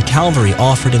offered on Calvary,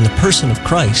 offered in the person of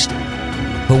Christ.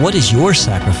 But what is your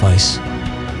sacrifice?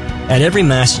 At every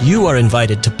Mass, you are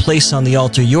invited to place on the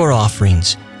altar your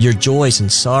offerings, your joys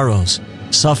and sorrows,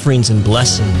 sufferings and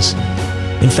blessings.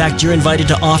 In fact, you're invited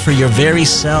to offer your very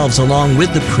selves along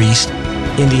with the priest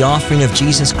in the offering of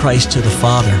Jesus Christ to the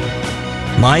Father.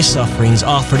 My sufferings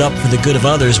offered up for the good of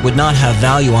others would not have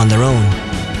value on their own.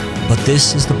 But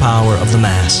this is the power of the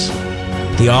Mass.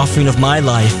 The offering of my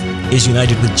life is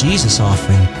united with Jesus'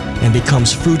 offering and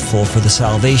becomes fruitful for the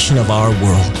salvation of our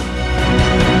world.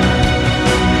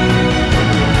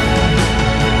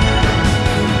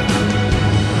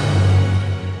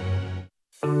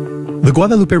 The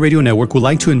Guadalupe Radio Network would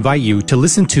like to invite you to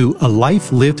listen to A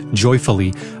Life Lived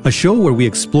Joyfully, a show where we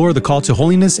explore the call to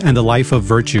holiness and the life of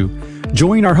virtue.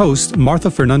 Join our hosts,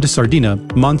 Martha Fernandez Sardina,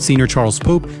 Monsignor Charles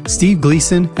Pope, Steve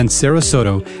Gleason, and Sarah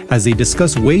Soto, as they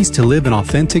discuss ways to live an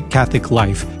authentic Catholic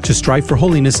life, to strive for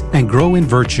holiness and grow in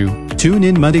virtue. Tune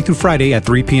in Monday through Friday at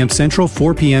 3 p.m. Central,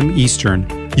 4 p.m. Eastern.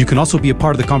 You can also be a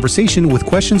part of the conversation with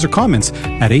questions or comments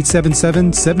at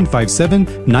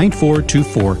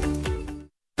 877-757-9424.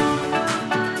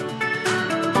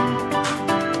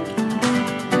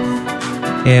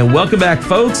 And welcome back,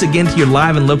 folks, again to your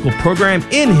live and local program,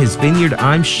 In His Vineyard.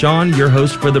 I'm Sean, your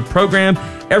host for the program.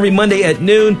 Every Monday at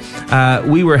noon,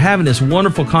 we were having this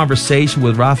wonderful conversation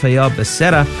with Rafael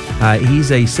Becerra.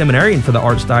 He's a seminarian for the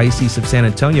Archdiocese of San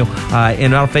Antonio.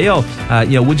 And Rafael,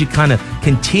 would you kind of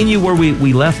continue where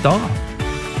we left off?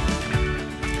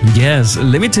 Yes,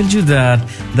 let me tell you that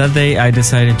day I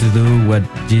decided to do what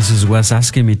Jesus was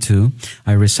asking me to.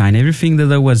 I resigned everything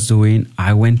that I was doing.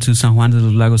 I went to San Juan de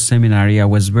los Lagos Seminary. I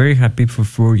was very happy for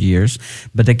 4 years.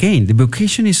 But again, the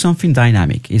vocation is something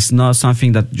dynamic. It's not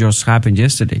something that just happened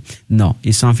yesterday. No,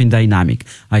 it's something dynamic.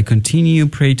 I continue to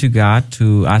pray to God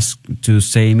to ask, to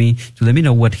let me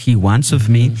know what He wants of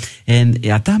me. And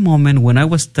at that moment, when I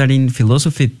was studying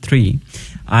Philosophy 3,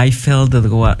 I felt that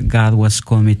God was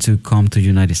calling me to come to the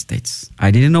United States.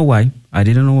 I didn't know why. I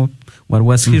didn't know what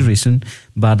was His reason,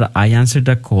 but I answered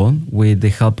that call. With the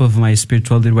help of my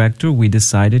spiritual director, we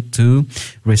decided to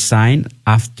resign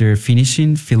after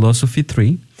finishing Philosophy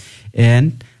 3,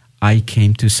 and I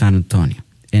came to San Antonio.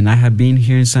 And I have been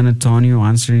here in San Antonio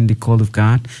answering the call of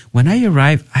God. When I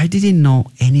arrived, I didn't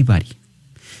know anybody.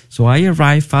 So I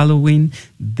arrived following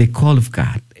the call of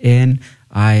God, and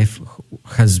I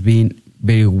has been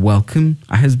very welcome.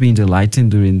 I have been delighted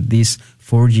during these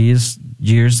 4 years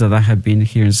that I have been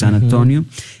here in San Antonio.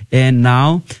 And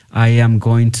now I am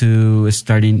going to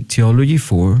study Theology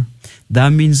 4.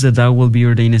 That means that I will be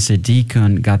ordained as a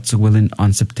deacon, God's willing,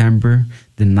 on September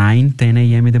the 9th, 10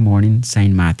 a.m. in the morning,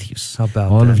 St. Matthew's. How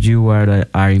about all that? of you are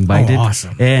invited. Oh,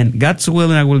 awesome. And God's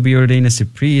willing, I will be ordained as a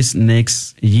priest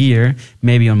next year,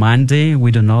 maybe on Monday.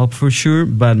 We don't know for sure,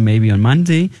 but maybe on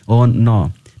Monday or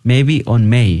no. Maybe on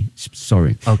May,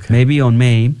 Okay. Maybe on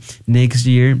May next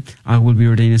year, I will be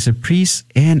ordained as a priest,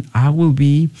 and I will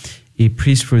be a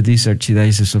priest for this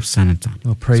Archdiocese of San Antonio.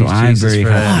 Well, praise so Jesus I'm very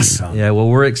for happy. that. Awesome. Yeah, well,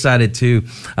 we're excited too.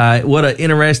 What an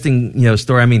interesting,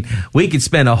 story. I mean, we could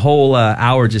spend a whole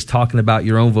hour just talking about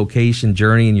your own vocation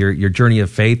journey and your journey of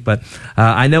faith. But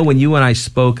I know when you and I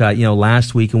spoke,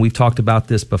 last week, and we've talked about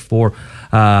this before,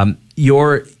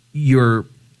 your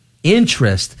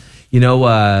interest,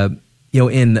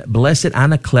 in Blessed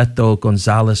Anacleto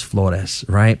Gonzalez Flores,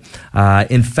 right?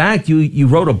 In fact, you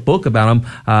wrote a book about him,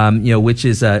 which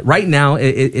is right now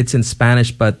it's in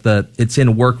Spanish, but it's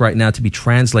in work right now to be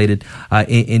translated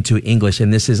into English.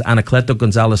 And this is Anacleto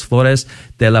Gonzalez Flores,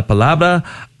 de la palabra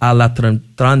a la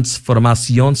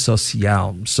transformación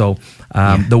social. So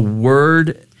the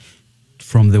word,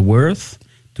 from the word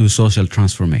to social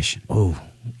transformation. Oh.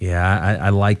 Yeah, I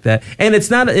like that, and it's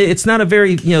not a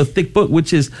very thick book,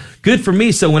 which is good for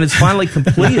me. So when it's finally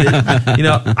completed,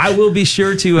 I will be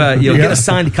sure to get a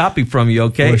signed copy from you.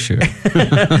 Okay, for sure.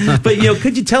 But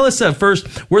could you tell us first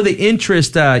where the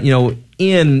interest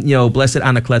in Blessed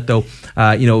Anacleto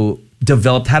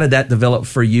developed? How did that develop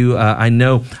for you?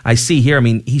 I see here. I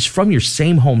mean, he's from your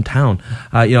same hometown.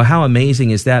 How amazing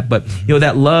is that? But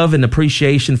that love and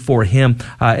appreciation for him,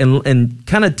 and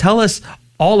kind of tell us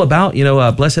all about,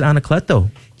 Blessed Anacleto.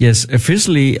 Yes,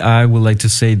 firstly, I would like to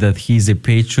say that he's a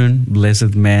patron,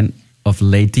 blessed man of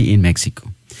laity in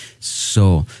Mexico.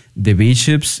 So the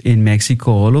bishops in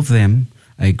Mexico, all of them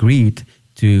agreed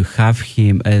to have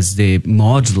him as the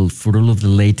model for all of the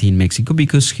laity in Mexico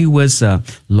because he was a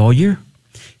lawyer,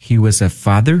 he was a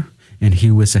father, and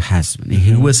he was a husband. And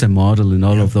he was a model in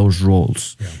all of those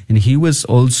roles. Yeah. And he was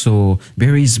also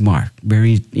very smart,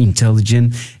 very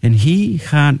intelligent, and he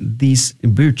had this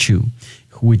virtue,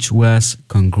 which was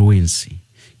congruency.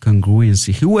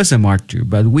 He was a martyr,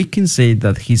 but we can say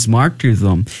that his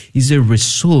martyrdom is a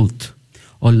result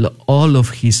of all of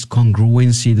his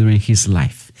congruency during his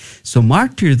life. So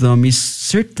martyrdom is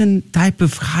certain type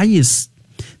of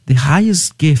the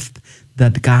highest gift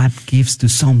that God gives to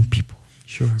some people.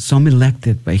 Sure. Some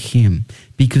elected by him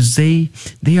because they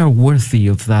are worthy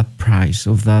of that prize,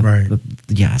 of that, right.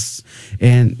 Yes.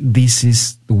 And this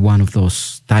is one of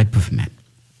those type of men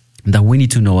that we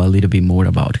need to know a little bit more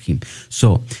about him.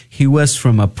 So he was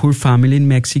from a poor family in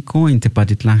Mexico, in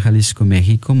Tepatitlán, Jalisco,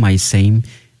 Mexico, my same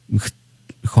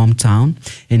hometown.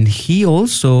 And he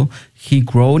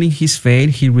grew in his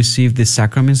faith. He received the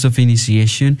sacraments of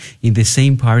initiation in the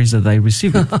same parish that I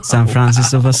received it, San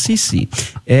Francis of Assisi.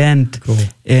 And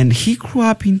he grew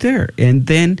up in there. And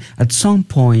then at some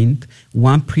point,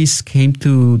 one priest came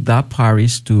to that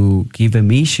parish to give a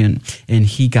mission, and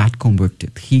he got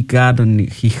converted. He had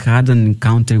an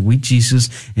encounter with Jesus,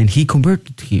 and he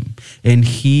converted him. And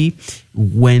he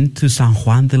went to San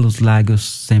Juan de los Lagos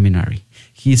Seminary.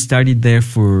 He studied there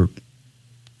for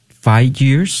 5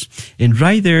 years, and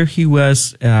right there he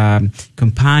was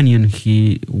companion.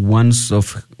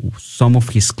 Some of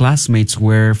his classmates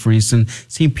were, for instance,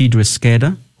 Saint Pedro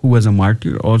Esqueda, who was a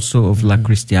martyr, also of La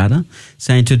Cristiada,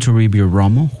 Saint Toribio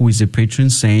Romo, who is a patron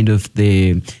saint of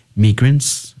the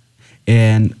migrants,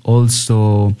 and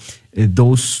also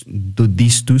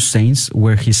these two saints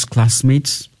were his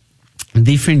classmates.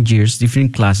 Different years,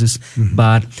 different classes,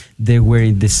 but they were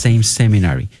in the same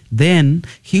seminary. Then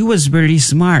he was very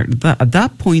smart. At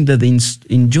that point, that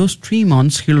in just 3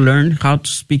 months, he learned how to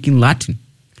speak in Latin.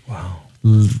 Wow!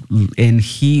 And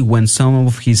when some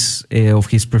of his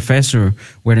professor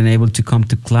were unable to come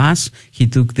to class, he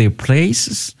took their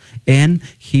places and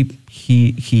he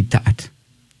taught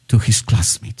to his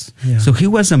classmates. Yeah. So he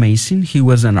was amazing. He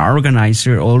was an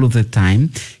organizer all of the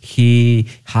time. He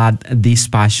had this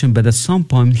passion, but at some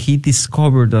point he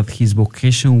discovered that his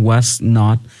vocation was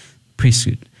not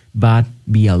priesthood, but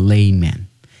be a layman,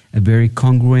 a very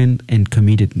congruent and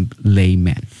committed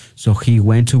layman. So he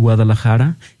went to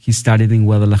Guadalajara. He studied in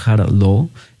Guadalajara law,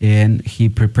 and he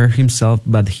prepared himself,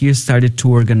 but he started to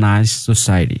organize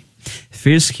society.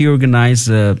 First, he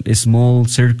organized small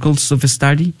circles of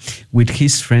study with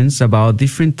his friends about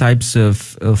different types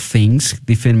of things,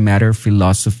 different matter,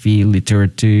 philosophy,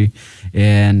 literature,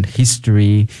 and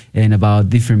history, and about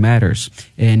different matters.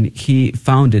 And he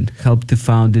helped to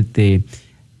found the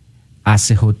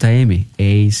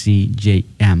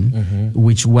ACJM,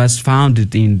 which was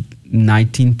founded in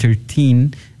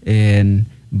 1913 and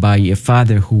by a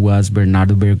father who was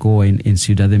Bernardo Bergo in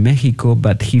Ciudad de Mexico,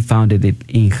 but he founded it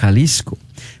in Jalisco.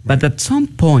 But at some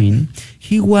point,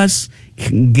 he was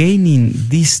gaining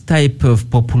this type of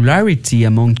popularity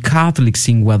among Catholics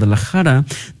in Guadalajara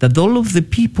that all of the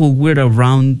people were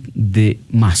around the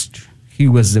master. He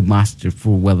was the master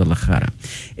for Guadalajara.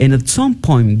 And at some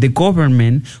point, the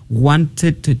government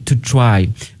wanted to try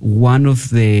one of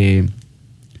the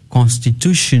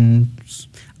Constitution's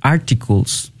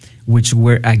articles which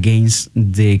were against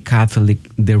the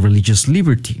religious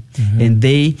liberty. And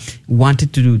they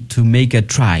wanted to make a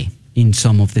try in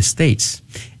some of the states.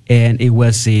 And it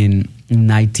was in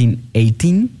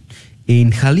 1918,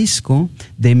 in Jalisco,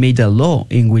 they made a law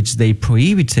in which they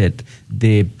prohibited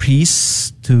the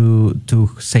priests to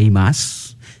say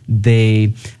mass.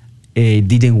 They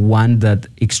didn't want that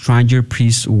stranger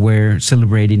priests were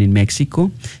celebrating in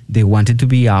Mexico. They wanted to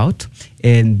be out,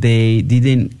 and they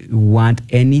didn't want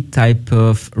any type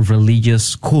of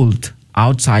religious cult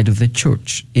outside of the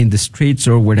church, in the streets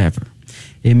or whatever.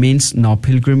 It means no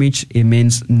pilgrimage. It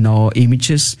means no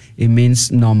images. It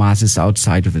means no masses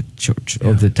outside of the church,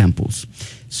 of the temples.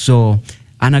 So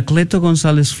Anacleto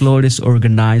Gonzalez Flores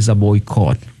organized a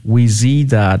boycott. We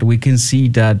can see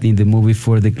that in the movie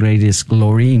For the Greatest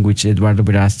Glory, in which Eduardo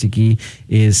Verástegui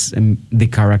is the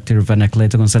character of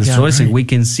Anacleto Gonzalez Flores, right. And we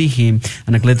can see him,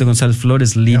 Anacleto Gonzalez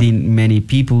Flores, leading many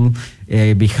people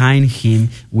behind him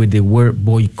with the word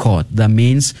boycott. That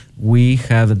means we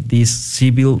have this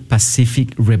civil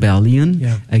pacific rebellion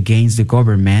against the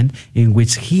government, in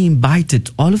which he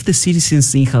invited all of the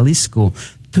citizens in Jalisco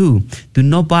to do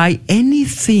not buy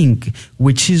anything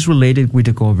which is related with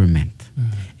the government.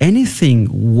 Anything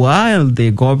while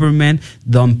the government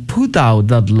don't put out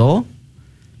that law,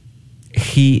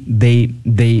 they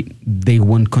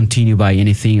won't continue by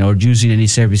anything or using any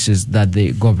services that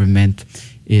the government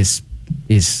is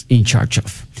in charge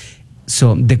of.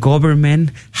 So the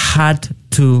government had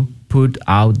to put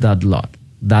out that law.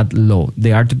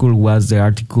 The article was the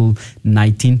Article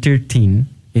 1913,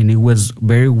 and it was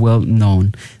very well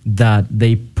known that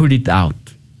they put it out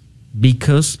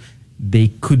because they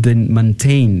couldn't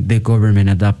maintain the government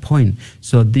at that point.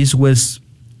 So this was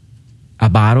a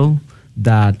battle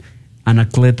that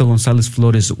Anacleto Gonzalez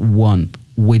Flores won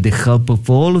with the help of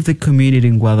all of the community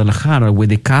in Guadalajara, with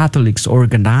the Catholics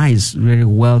organized very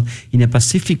well in a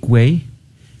pacific way.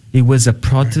 It was a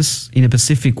protest in a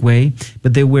pacific way,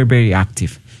 but they were very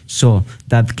active. So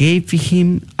that gave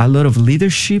him a lot of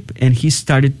leadership, and he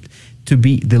started to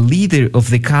be the leader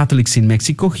of the Catholics in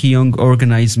Mexico. He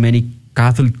organized many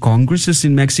Catholic congresses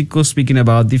in Mexico speaking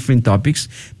about different topics,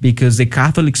 because the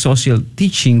Catholic social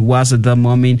teaching was at that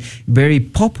moment very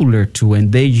popular too,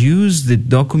 and they used the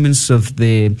documents of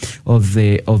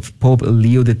Pope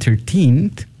Leo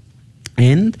XIII,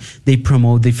 and they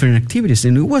promote different activities,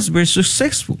 and it was very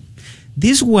successful.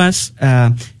 This was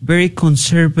a very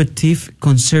conservative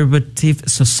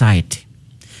society.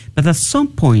 But at some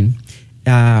point,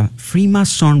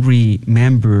 Freemasonry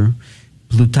member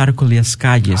Plutarco Elías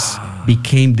Calles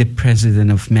became the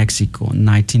president of Mexico in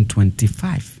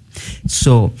 1925.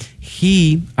 So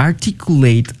he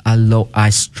articulated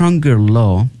a stronger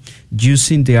law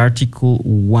using the Article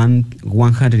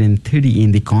 130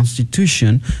 in the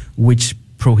Constitution, which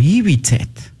prohibited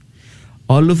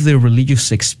all of the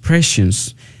religious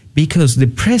expressions, because the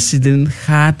president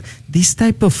had this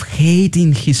type of hate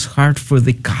in his heart for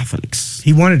the Catholics.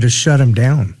 He wanted to shut him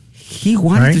down. He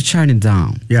wanted to shut him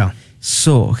down. Yeah.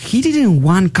 So he didn't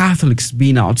want Catholics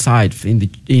being outside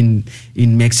in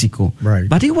Mexico. Right.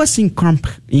 But it was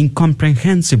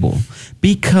incomprehensible,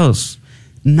 because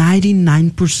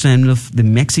 99% of the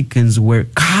Mexicans were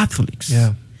Catholics.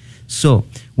 Yeah. So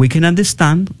we can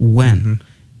understand when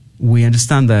we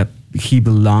understand that he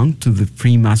belonged to the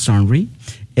Freemasonry,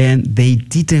 and they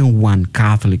didn't want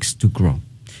Catholics to grow.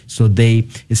 So they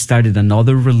started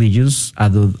another religions,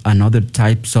 another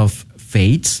types of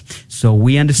faiths. So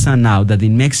we understand now that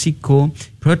in Mexico,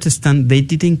 Protestant, they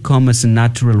didn't come as a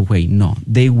natural way. No,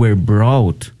 they were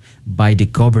brought by the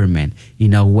government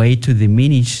in a way to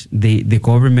diminish, the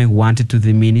government wanted to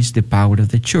diminish the power of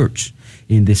the church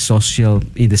in the social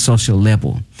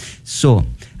level. So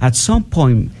at some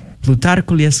point,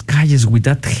 Plutarco Elías Calles, with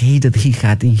that hate that he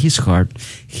had in his heart,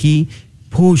 he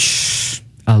pushed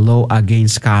a law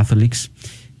against Catholics,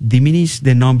 diminished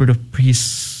the number of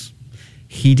priests.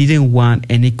 He didn't want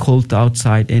any cult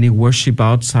outside, any worship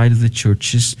outside of the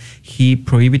churches. He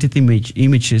prohibited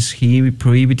images. He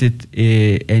prohibited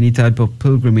any type of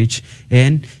pilgrimage.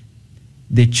 And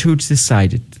the church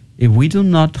decided, if we do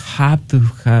not have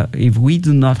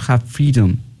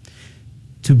freedom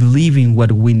to believe in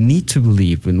what we need to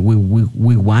believe and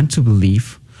we want to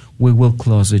believe, we will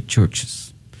close the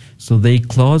churches. So they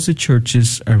closed the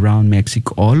churches around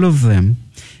Mexico, all of them,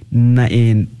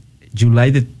 in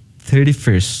July the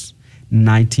 31st,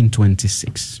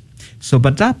 1926. So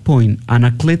by that point,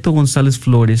 Anacleto Gonzalez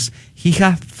Flores, he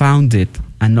had founded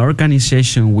an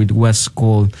organization which was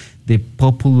called the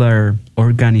Popular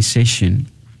Organization,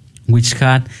 which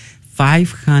had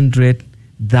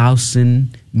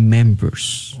 500,000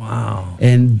 members. Wow.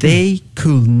 And they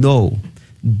could know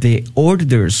the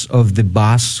orders of the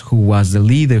boss, who was the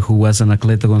leader, who was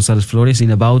Anacleto Gonzalez Flores,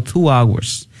 in about 2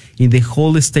 hours in the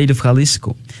whole state of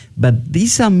Jalisco. But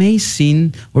this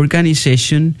amazing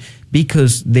organization,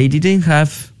 because they didn't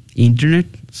have internet,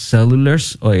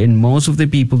 cellulars, and most of the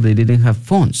people, they didn't have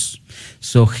phones.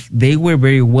 So they were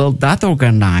very well that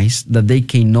organized that they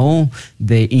can know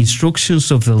the instructions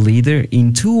of the leader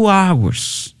in 2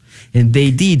 hours. And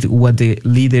they did what the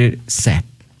leader said.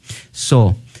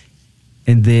 So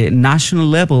in the national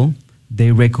level,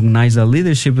 they recognized the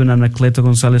leadership of Anacleto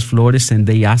Gonzalez Flores, and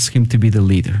they asked him to be the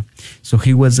leader. So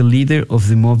he was the leader of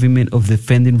the movement of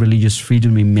defending religious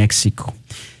freedom in Mexico.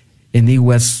 and it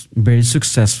was very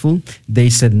successful. They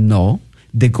said, no,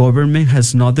 the government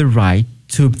has not the right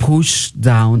to push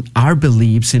down our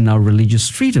beliefs and our religious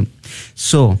freedom.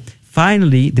 So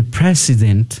finally, the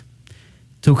president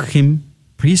took him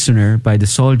prisoner by the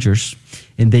soldiers,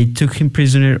 and they took him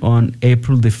prisoner on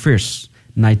April the 1st,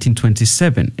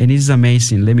 1927. And it's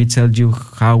amazing. Let me tell you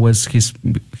how was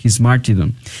his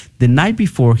martyrdom. The night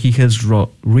before, he has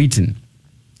written,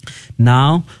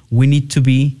 now we need to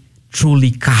be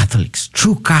truly Catholics,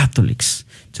 true Catholics.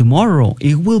 Tomorrow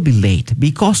it will be late,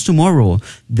 because tomorrow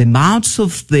the mouths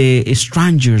of the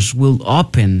strangers will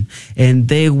open and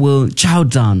they will chow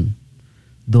down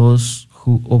those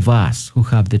of us who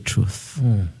have the truth.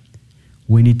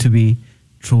 We need to be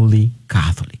truly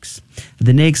Catholics.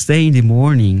 The next day in the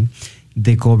morning,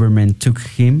 the government took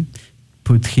him,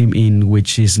 put him in,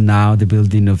 which is now the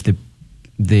building of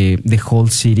the whole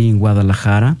city in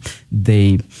Guadalajara.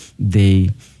 They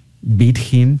beat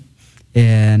him,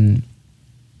 and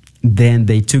then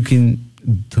they took him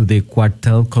to the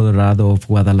Cuartel Colorado of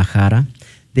Guadalajara.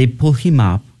 They pulled him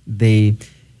up. They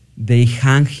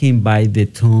hung him by the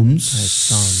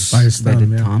tombs. By his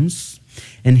thumb, tombs.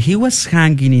 And he was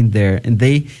hanging in there, and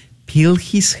they peeled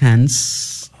his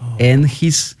hands and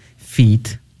his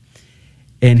feet,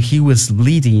 and he was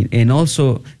bleeding. And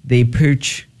also they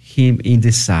pierced him in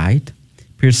the side.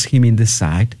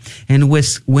 And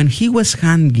when he was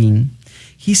hanging,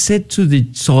 he said to the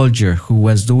soldier who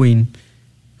was leading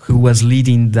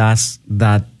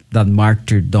that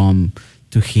martyrdom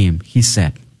to him, he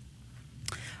said,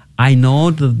 I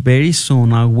know that very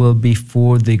soon I will be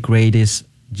before the greatest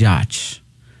judge,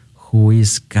 who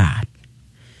is God.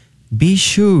 Be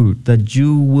sure that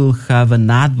you will have an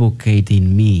advocate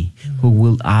in me who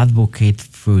will advocate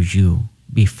for you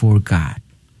before God.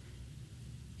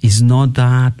 Is not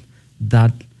that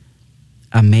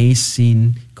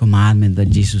amazing commandment that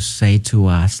Jesus said to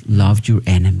us, love your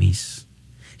enemies?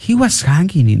 He was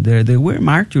hanging in there. They were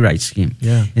martyrizing him.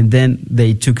 Yeah. And then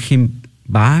they took him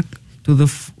back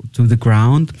to the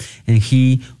ground, and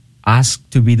he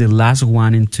asked to be the last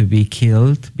one and to be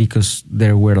killed, because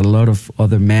there were a lot of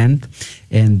other men,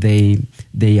 and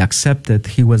they accepted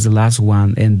he was the last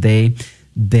one, and they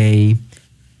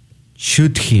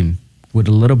shoot him with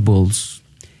a lot of bullets.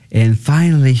 And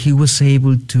finally, he was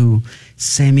able to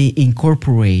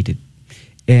semi-incorporate it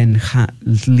and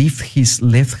lift his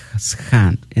left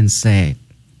hand and say,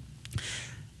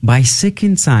 by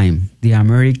second time, the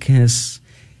Americans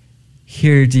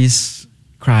hear this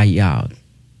cry out,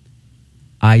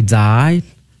 I died,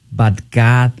 but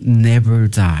God never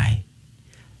died.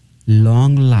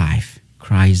 Long life,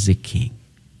 cries the king.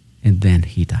 And then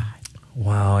he died.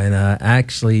 Wow. And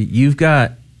actually, you've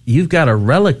got a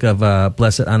relic of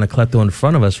Blessed Anacleto in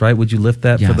front of us, right? Would you lift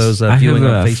that for those viewing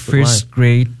on Facebook Live? I have a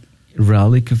first-grade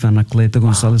relic of Anacleto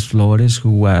Gonzalez Flores,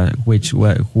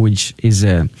 which is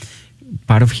a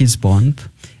part of his bond,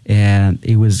 and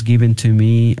it was given to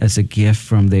me as a gift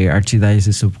from the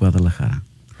Archdiocese of Guadalajara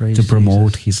to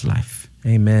promote his life.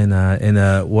 Amen. And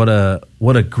what a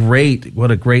great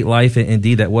life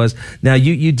indeed that was. Now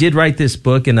you did write this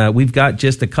book, and we've got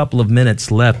just a couple of minutes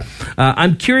left.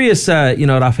 I'm curious,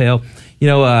 Rafael,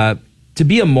 to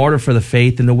be a martyr for the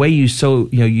faith, and the way you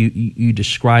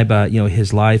describe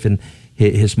his life and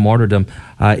his martyrdom,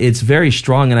 it's very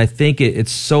strong, and I think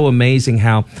it's so amazing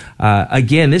how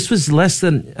again this was less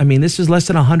than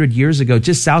 100 years ago,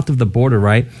 just south of the border,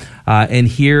 right? And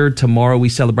here tomorrow we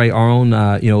celebrate our own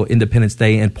Independence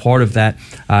Day, and part of that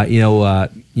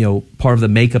part of the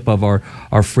makeup of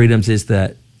our freedoms is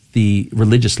the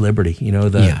religious liberty.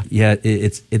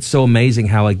 It's so amazing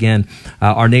how again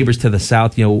our neighbors to the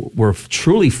south were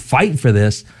truly fighting for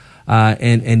this,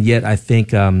 and yet I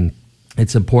think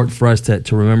it's important for us to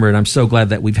remember, and I'm so glad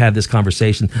that we've had this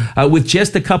conversation. With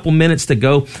just a couple minutes to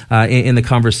go in the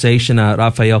conversation,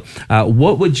 Rafael,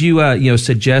 what would you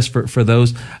suggest for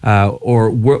those, or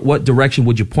what direction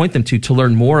would you point them to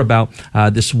learn more about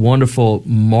this wonderful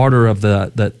martyr of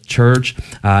the church,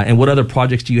 and what other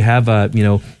projects do you have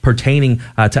pertaining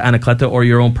to Anacleto or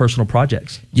your own personal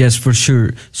projects? Yes, for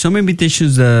sure. Some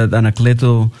invitations that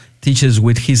Anacleto teaches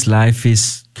with his life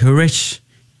is courage,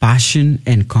 passion,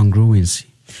 and congruency.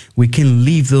 We can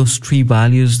live those three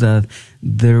values that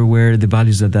there were the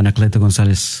values that Anacleto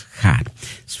Gonzalez had.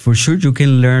 For sure, you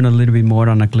can learn a little bit more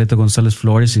on Anacleto Gonzalez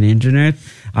Flores in the internet.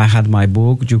 I had my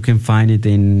book. You can find it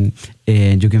in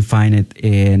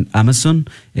Amazon,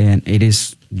 and it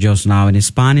is just now in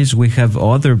Spanish. We have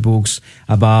other books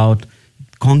about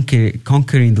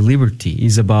Conquering the Liberty,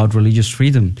 is about religious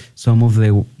freedom. Some of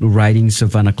the writings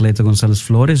of Anacleto Gonzalez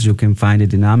Flores, you can find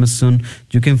it in Amazon.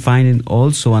 You can find it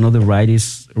also another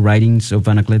writings writings of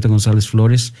Anacleto Gonzalez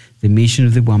Flores, The Mission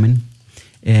of the Woman.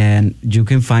 And you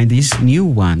can find this new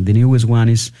one. The newest one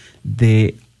is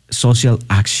the social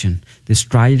action, the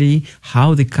strategy,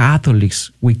 how the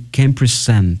Catholics, we can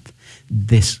present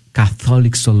this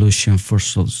Catholic solution for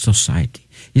society.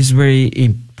 It's very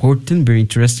important, very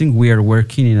interesting. We are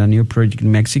working in a new project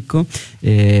in Mexico,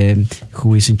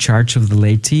 who is in charge of the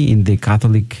laity in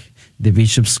the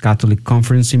Bishops' Catholic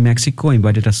Conference in Mexico,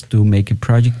 invited us to make a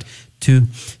project to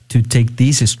take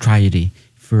this strategy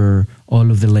for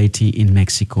all of the laity in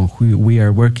Mexico. We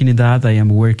are working in that. I am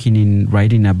working in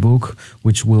writing a book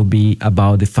which will be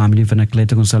about the family of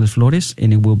Anacleto Gonzalez Flores,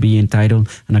 and it will be entitled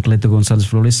Anacleto Gonzalez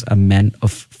Flores, A Man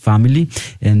of Family.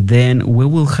 And then we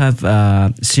will have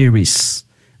a series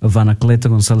of Anacleto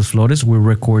Gonzalez Flores. We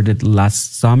recorded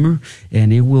last summer,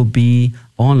 and it will be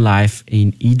on live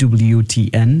in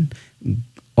EWTN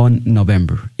in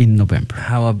November.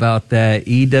 How about that?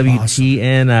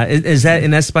 EWTN, awesome. Is that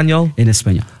in Espanol? In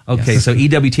Espanol. Okay, yes. So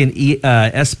EWTN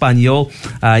Espanol,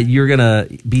 you're going to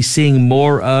be seeing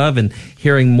more of and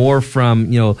hearing more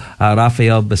from,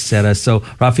 Rafael Becerra. So,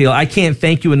 Rafael, I can't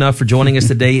thank you enough for joining us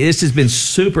today. This has been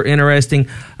super interesting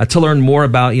to learn more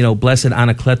about, Blessed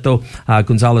Anacleto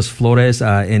Gonzalez Flores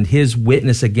and his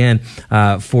witness again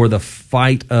for the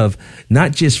fight of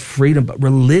not just freedom, but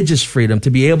religious freedom,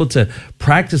 to be able to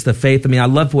practice the faith. I mean, I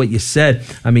love what you said.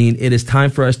 I mean, it is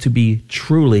time for us to be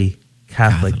truly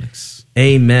Catholics.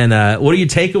 Amen. What are your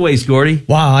takeaways, Gordy?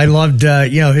 Wow, I loved,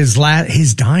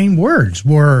 his dying words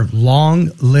were,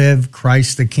 "Long live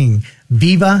Christ the King.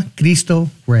 Viva Cristo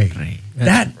Rey."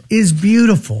 That is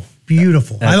beautiful.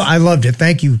 Beautiful. I loved it.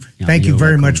 Thank you. Thank you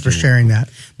very much for sharing that.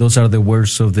 Those are the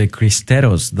words of the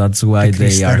Cristeros. That's why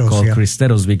they are called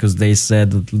Cristeros, because they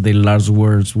said the last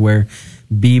words were,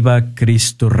 "Viva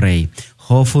Cristo Rey."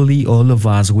 Hopefully, all of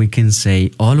us, we can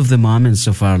say all of the moments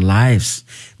of our lives,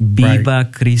 "Viva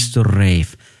Cristo Rey."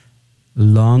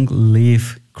 Long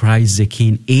live Christ the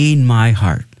King in my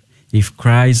heart. If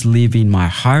Christ lives in my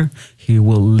heart, he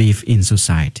will live in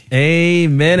society.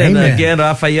 Amen. And again,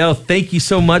 Rafael, thank you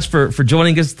so much for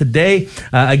joining us today.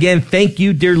 Again, thank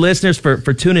you, dear listeners,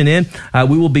 for tuning in.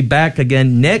 We will be back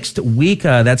again next week.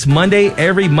 That's Monday,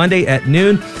 every Monday at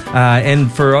noon.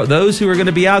 And for those who are going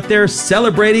to be out there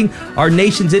celebrating our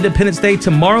nation's Independence Day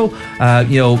tomorrow,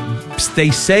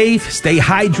 stay safe, stay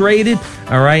hydrated.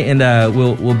 All right. And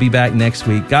we'll be back next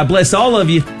week. God bless all of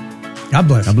you. God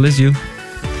bless. God bless you.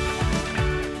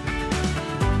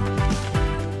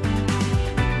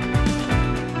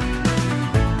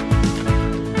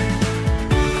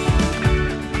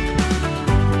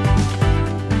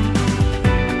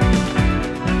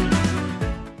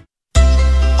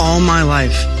 All my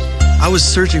life, I was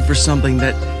searching for something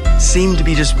that seemed to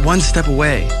be just one step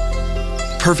away.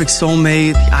 Perfect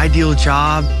soulmate, the ideal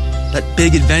job, that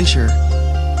big adventure.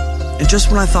 And just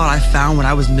when I thought I found what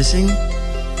I was missing,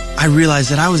 I realized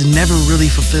that I was never really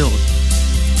fulfilled.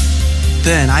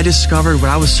 Then I discovered what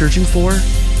I was searching for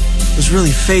was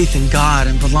really faith in God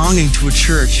and belonging to a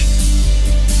church.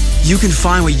 You can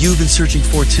find what you've been searching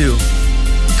for too.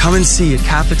 Come and see at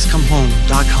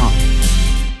CatholicsComeHome.com.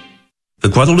 The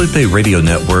Guadalupe Radio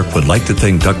Network would like to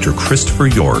thank Dr. Christopher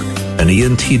York, an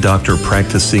ENT doctor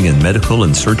practicing in medical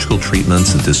and surgical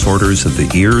treatments of disorders of the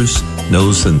ears,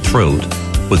 nose, and throat,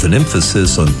 with an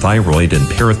emphasis on thyroid and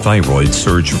parathyroid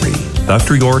surgery.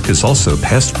 Dr. York is also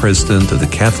past president of the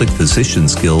Catholic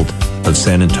Physicians Guild of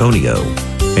San Antonio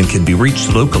and can be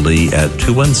reached locally at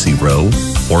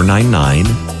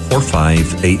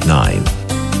 210-499-4589.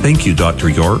 Thank you, Dr.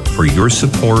 York, for your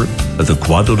support of the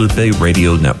Guadalupe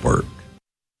Radio Network.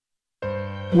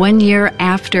 1 year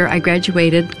after I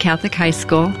graduated Catholic high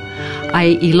school,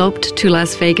 I eloped to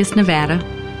Las Vegas, Nevada.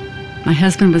 My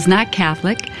husband was not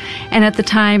Catholic, and at the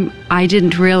time I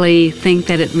didn't really think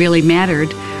that it really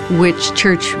mattered which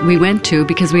church we went to,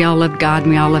 because we all loved God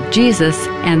and we all loved Jesus,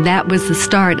 and that was the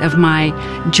start of my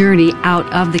journey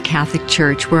out of the Catholic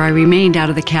Church, where I remained out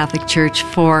of the Catholic Church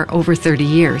for over 30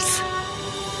 years.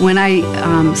 When I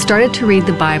started to read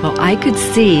the Bible, I could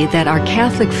see that our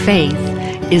Catholic faith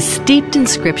is steeped in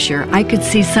Scripture. I could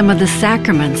see some of the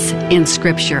sacraments in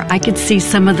Scripture. I could see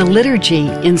some of the liturgy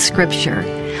in Scripture.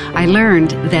 I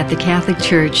learned that the Catholic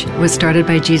Church was started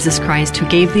by Jesus Christ, who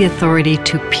gave the authority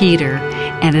to Peter,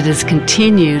 and it has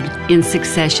continued in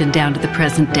succession down to the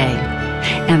present day.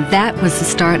 And that was the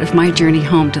start of my journey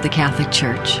home to the Catholic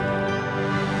Church.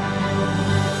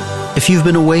 If you've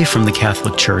been away from the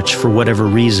Catholic Church for whatever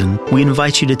reason, we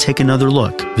invite you to take another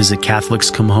look. Visit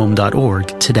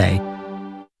CatholicsComeHome.org today.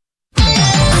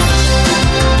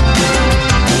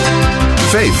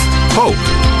 Faith, hope,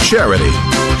 charity.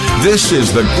 This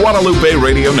is the Guadalupe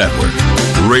Radio Network.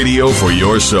 Radio for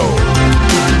your soul.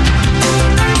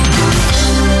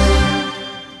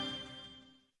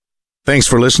 Thanks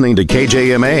for listening to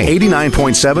KJMA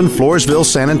 89.7 Floresville,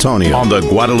 San Antonio on the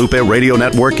Guadalupe Radio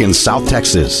Network in South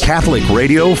Texas. Catholic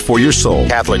radio for your soul.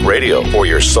 Catholic radio for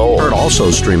your soul. Heard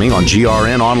also streaming on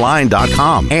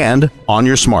grnonline.com and on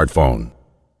your smartphone.